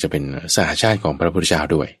ดรู้สึกจะเป็นสหชาติของพระพุทธเจ้า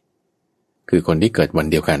ด้วยคือคนที่เกิดวัน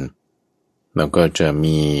เดียวกันแล้วก็จะ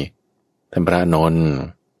มีท่านพระนนท์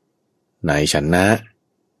นายชนะ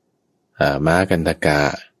ม้ากันตกะ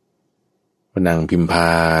พระนางพิมพา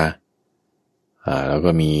แล้วก็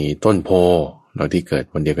มีต้นโพเราที่เกิด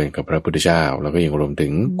วันเดียวกันกับพระพุทธเจ้าแล้วก็ยังรวมถึ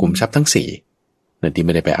งกลุ่มทรัพย์ทั้ง4นั่นที่ไ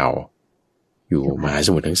ม่ได้ไปเอาอยู่มหาส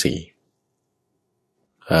มุทรทั้ง4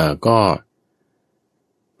ก็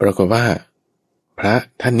ปรากฏว่าพระ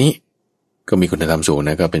ท่านนี้ก็มีคุณธรรมสูง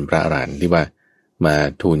นะก็เป็นพระอรหันต์ที่ว่ามา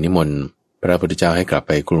ทูลนิมนต์พระพุทธเจ้าให้กลับไ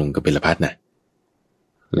ปกรุงกบิลพัสนะ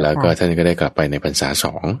แล้วก็ท่านก็ได้กลับไปในพรรษา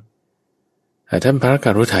2ท่านพระก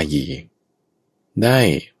ารุทายีได้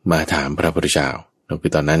มาถามพระพุทธเจ้าคื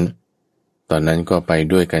อตอนนั้นก็ไป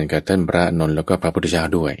ด้วยกันกับท่านพระนนท์แล้วก็พระพุทธเจ้า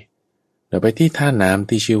ด้วยแล้วไปที่ท่าน้ำ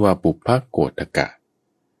ที่ชื่อว่าปุพพโกฏกะ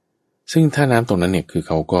ซึ่งท่าน้ำตรงนั้นเนี่ยคือเ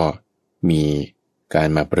ขาก็มีการ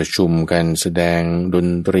มาประชุมกันแสดงดน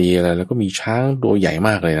ตรีอะไรแล้วก็มีช้างตัวใหญ่ม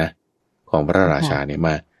ากเลยนะของพระราชาเนี่ยม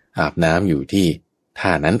าอาบน้ำอยู่ที่ท่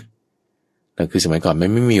านั้นนั่นคือสมัยก่อนไ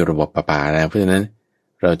ม่มีระบบประปานะเพราะฉะนั้น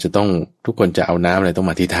เราจะต้องทุกคนจะเอาน้ำอะไรต้อง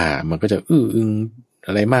มาที่ท่ามันก็จะอึ้งอ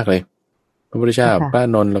ะไรมากเลยพระพุทธเจ้าพระ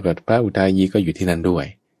นนท์แล้วก็พระอุทายีก็อยู่ที่นั่นด้วย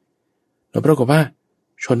แล้วปรากฏว่า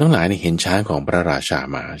ชนทั้งหลายเนี่ยเห็นช้างของพระราชา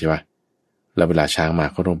มาใช่ปะแล้วเวลาช้างมา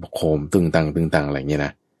เขาต้องประโคมตึงตังอะไรอย่างเงี้ยน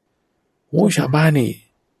ะ โอ้ชาวบ้านนี่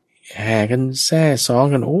แห่กันแซ่ซ้อง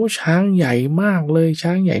กันโอ้ช้างใหญ่มากเลยช้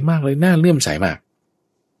างใหญ่มากเลยน่าเลื่อมใสมาก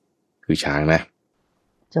คือช้างนะ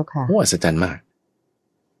เจ้าค่ะโอ้อัศจรรย์มาก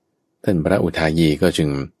ท่านพระอุทายีก็จึง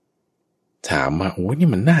ถามว่าโอ้นี่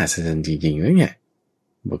มันน่าอัศจรรย์จริงๆนะเนี่ย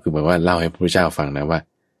คือแบบว่าเล่าให้พระเจ้าฟังนะว่า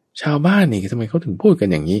ชาวบ้านนี่ทำไมเขาถึงพูดกัน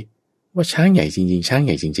อย่างนี้ว่าช้างใหญ่จริงๆช้างให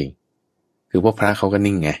ญ่จริงๆคือพวกพระเขาก็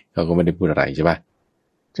นิ่งไงเขาก็ไม่ได้พูดอะไรใช่ป่ะ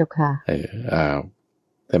เจ้าค่ะ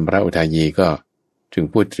ท่านพระอุทายีก็ถึง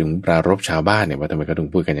พูดถึงปรารภชาวบ้านเนี่ยว่าทำไมเขาถึง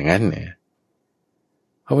พูดกันอย่างนั้นเนี่ย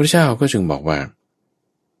พระพุทธเจ้าก็จึงบอกว่า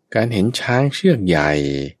การเห็นช้างเชือกใหญ่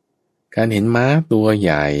การเห็นม้าตัวใ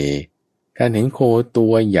หญ่การเห็นโคตั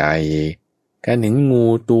วใหญ่การเห็นงู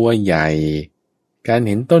ตัวใหญ่การเ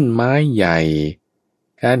ห็นต้นไม้ใหญ่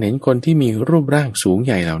การเห็นคนที่มีรูปร่างสูงใ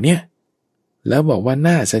หญ่เหล่านี้แล้วบอกว่า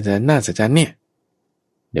น่าสะใจน่าสะใจเนี่ย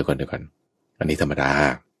เดี๋ยวก่อนอันนี้ธรรมดา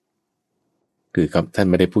คือท่าน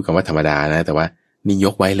ไม่ได้พูดคำว่าธรรมดานะแต่ว่านี่ย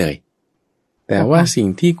กไว้เลยแต่ว่าสิ่ง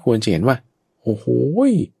ที่ควรจะเห็นว่าโอ้โห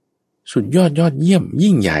สุดยอดเยี่ยม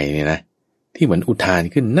ยิ่งใหญ่เนี่ยนะที่เหมือนอุทาน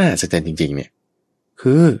ขึ้นน่าสะใจจริงๆเนี่ย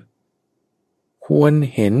คือควร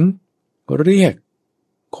เห็นเรียก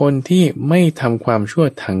คนที่ไม่ทำความชั่ว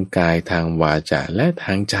ทางกายทางวาจาและท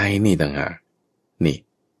างใจนี่ต่างหากนี่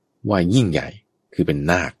ว่ายิ่งใหญ่คือเป็น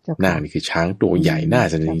นาคนี่คือช้างตัวใหญ่น่า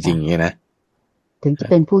สะใจจริงๆเนี่ยนะถึงจะ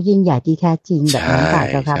เป็นผู้ยิ่งใหญ่ที่แท้จริงแบบนั้นค่ะ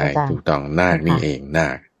เจ้าค่ะอาจารย์ถูกต้องนาคนี่เองนา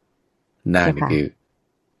คนี่คือ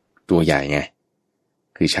ตัวใหญ่ไง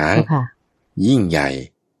คือช้างยิ่งใหญ่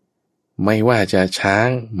ไม่ว่าจะช้าง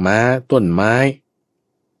ม้าต้นไม้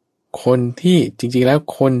คนที่จริงๆแล้ว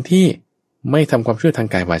คนที่ไม่ทำความชั่วทาง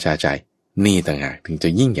กายวาจาใจนี่ต่างหากถึงจะ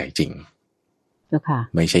ยิ่งใหญ่จริง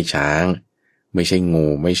ไม่ใช่ช้างไม่ใช่งู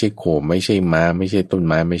ไม่ใช่โคไม่ใช่ม้าไม่ใช่ต้น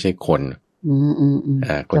ไม้ไม่ใช่คน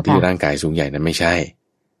คนที่ร่างกายสูงใหญ่นั้นไม่ใช่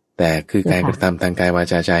แต่คือการกระทำทางกายวา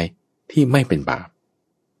จาใจที่ไม่เป็นบาป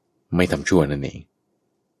ไม่ทำชั่วนั่นเอง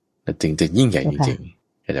จึงจะยิ่งใหญ่จริง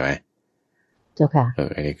ๆเข้าใจไหมเจ้าค่ะ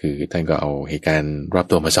อันนี้คือท่านก็เอาเหตุการณ์รอบ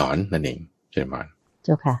ตัวมาสอนนั่นเองเช่นมันเ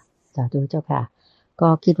จ้าค่ะสาธุเจ้าค่ะก็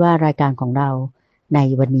คิดว่ารายการของเราใน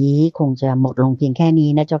วันนี้คงจะหมดลงเพียงแค่นี้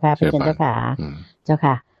นะเจ้าค่ะพระอาจารย์เจ้าค่ะเจ้า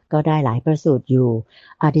ค่ะก็ได้หลายประสูตรอยู่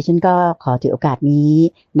ดิฉันก็ขอถือโอกาสนี้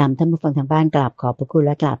นำท่านผู้ฟังทางบ้านกราบขอบพระคุณแ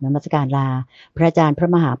ละกราบนมัสการลาพระอาจารย์พระ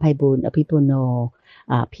มหาไพบูลย์อภิปุโน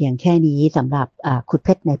เพียงแค่นี้สำหรับขุดเพ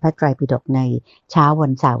ชรในพระไตรปิฎกในเช้าวั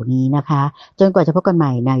นเสาร์นี้นะคะจนกว่าจะพบกันให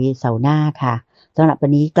ม่ในเสาร์หน้าค่ะสำหรับวั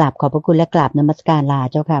นนี้กราบขอบพระคุณและกราบนมัสการลา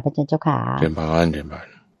เจ้าค่ะพระอาจารย์เจ้าค่ะเชิญพร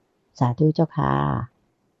สาธุเจ้าค่ะ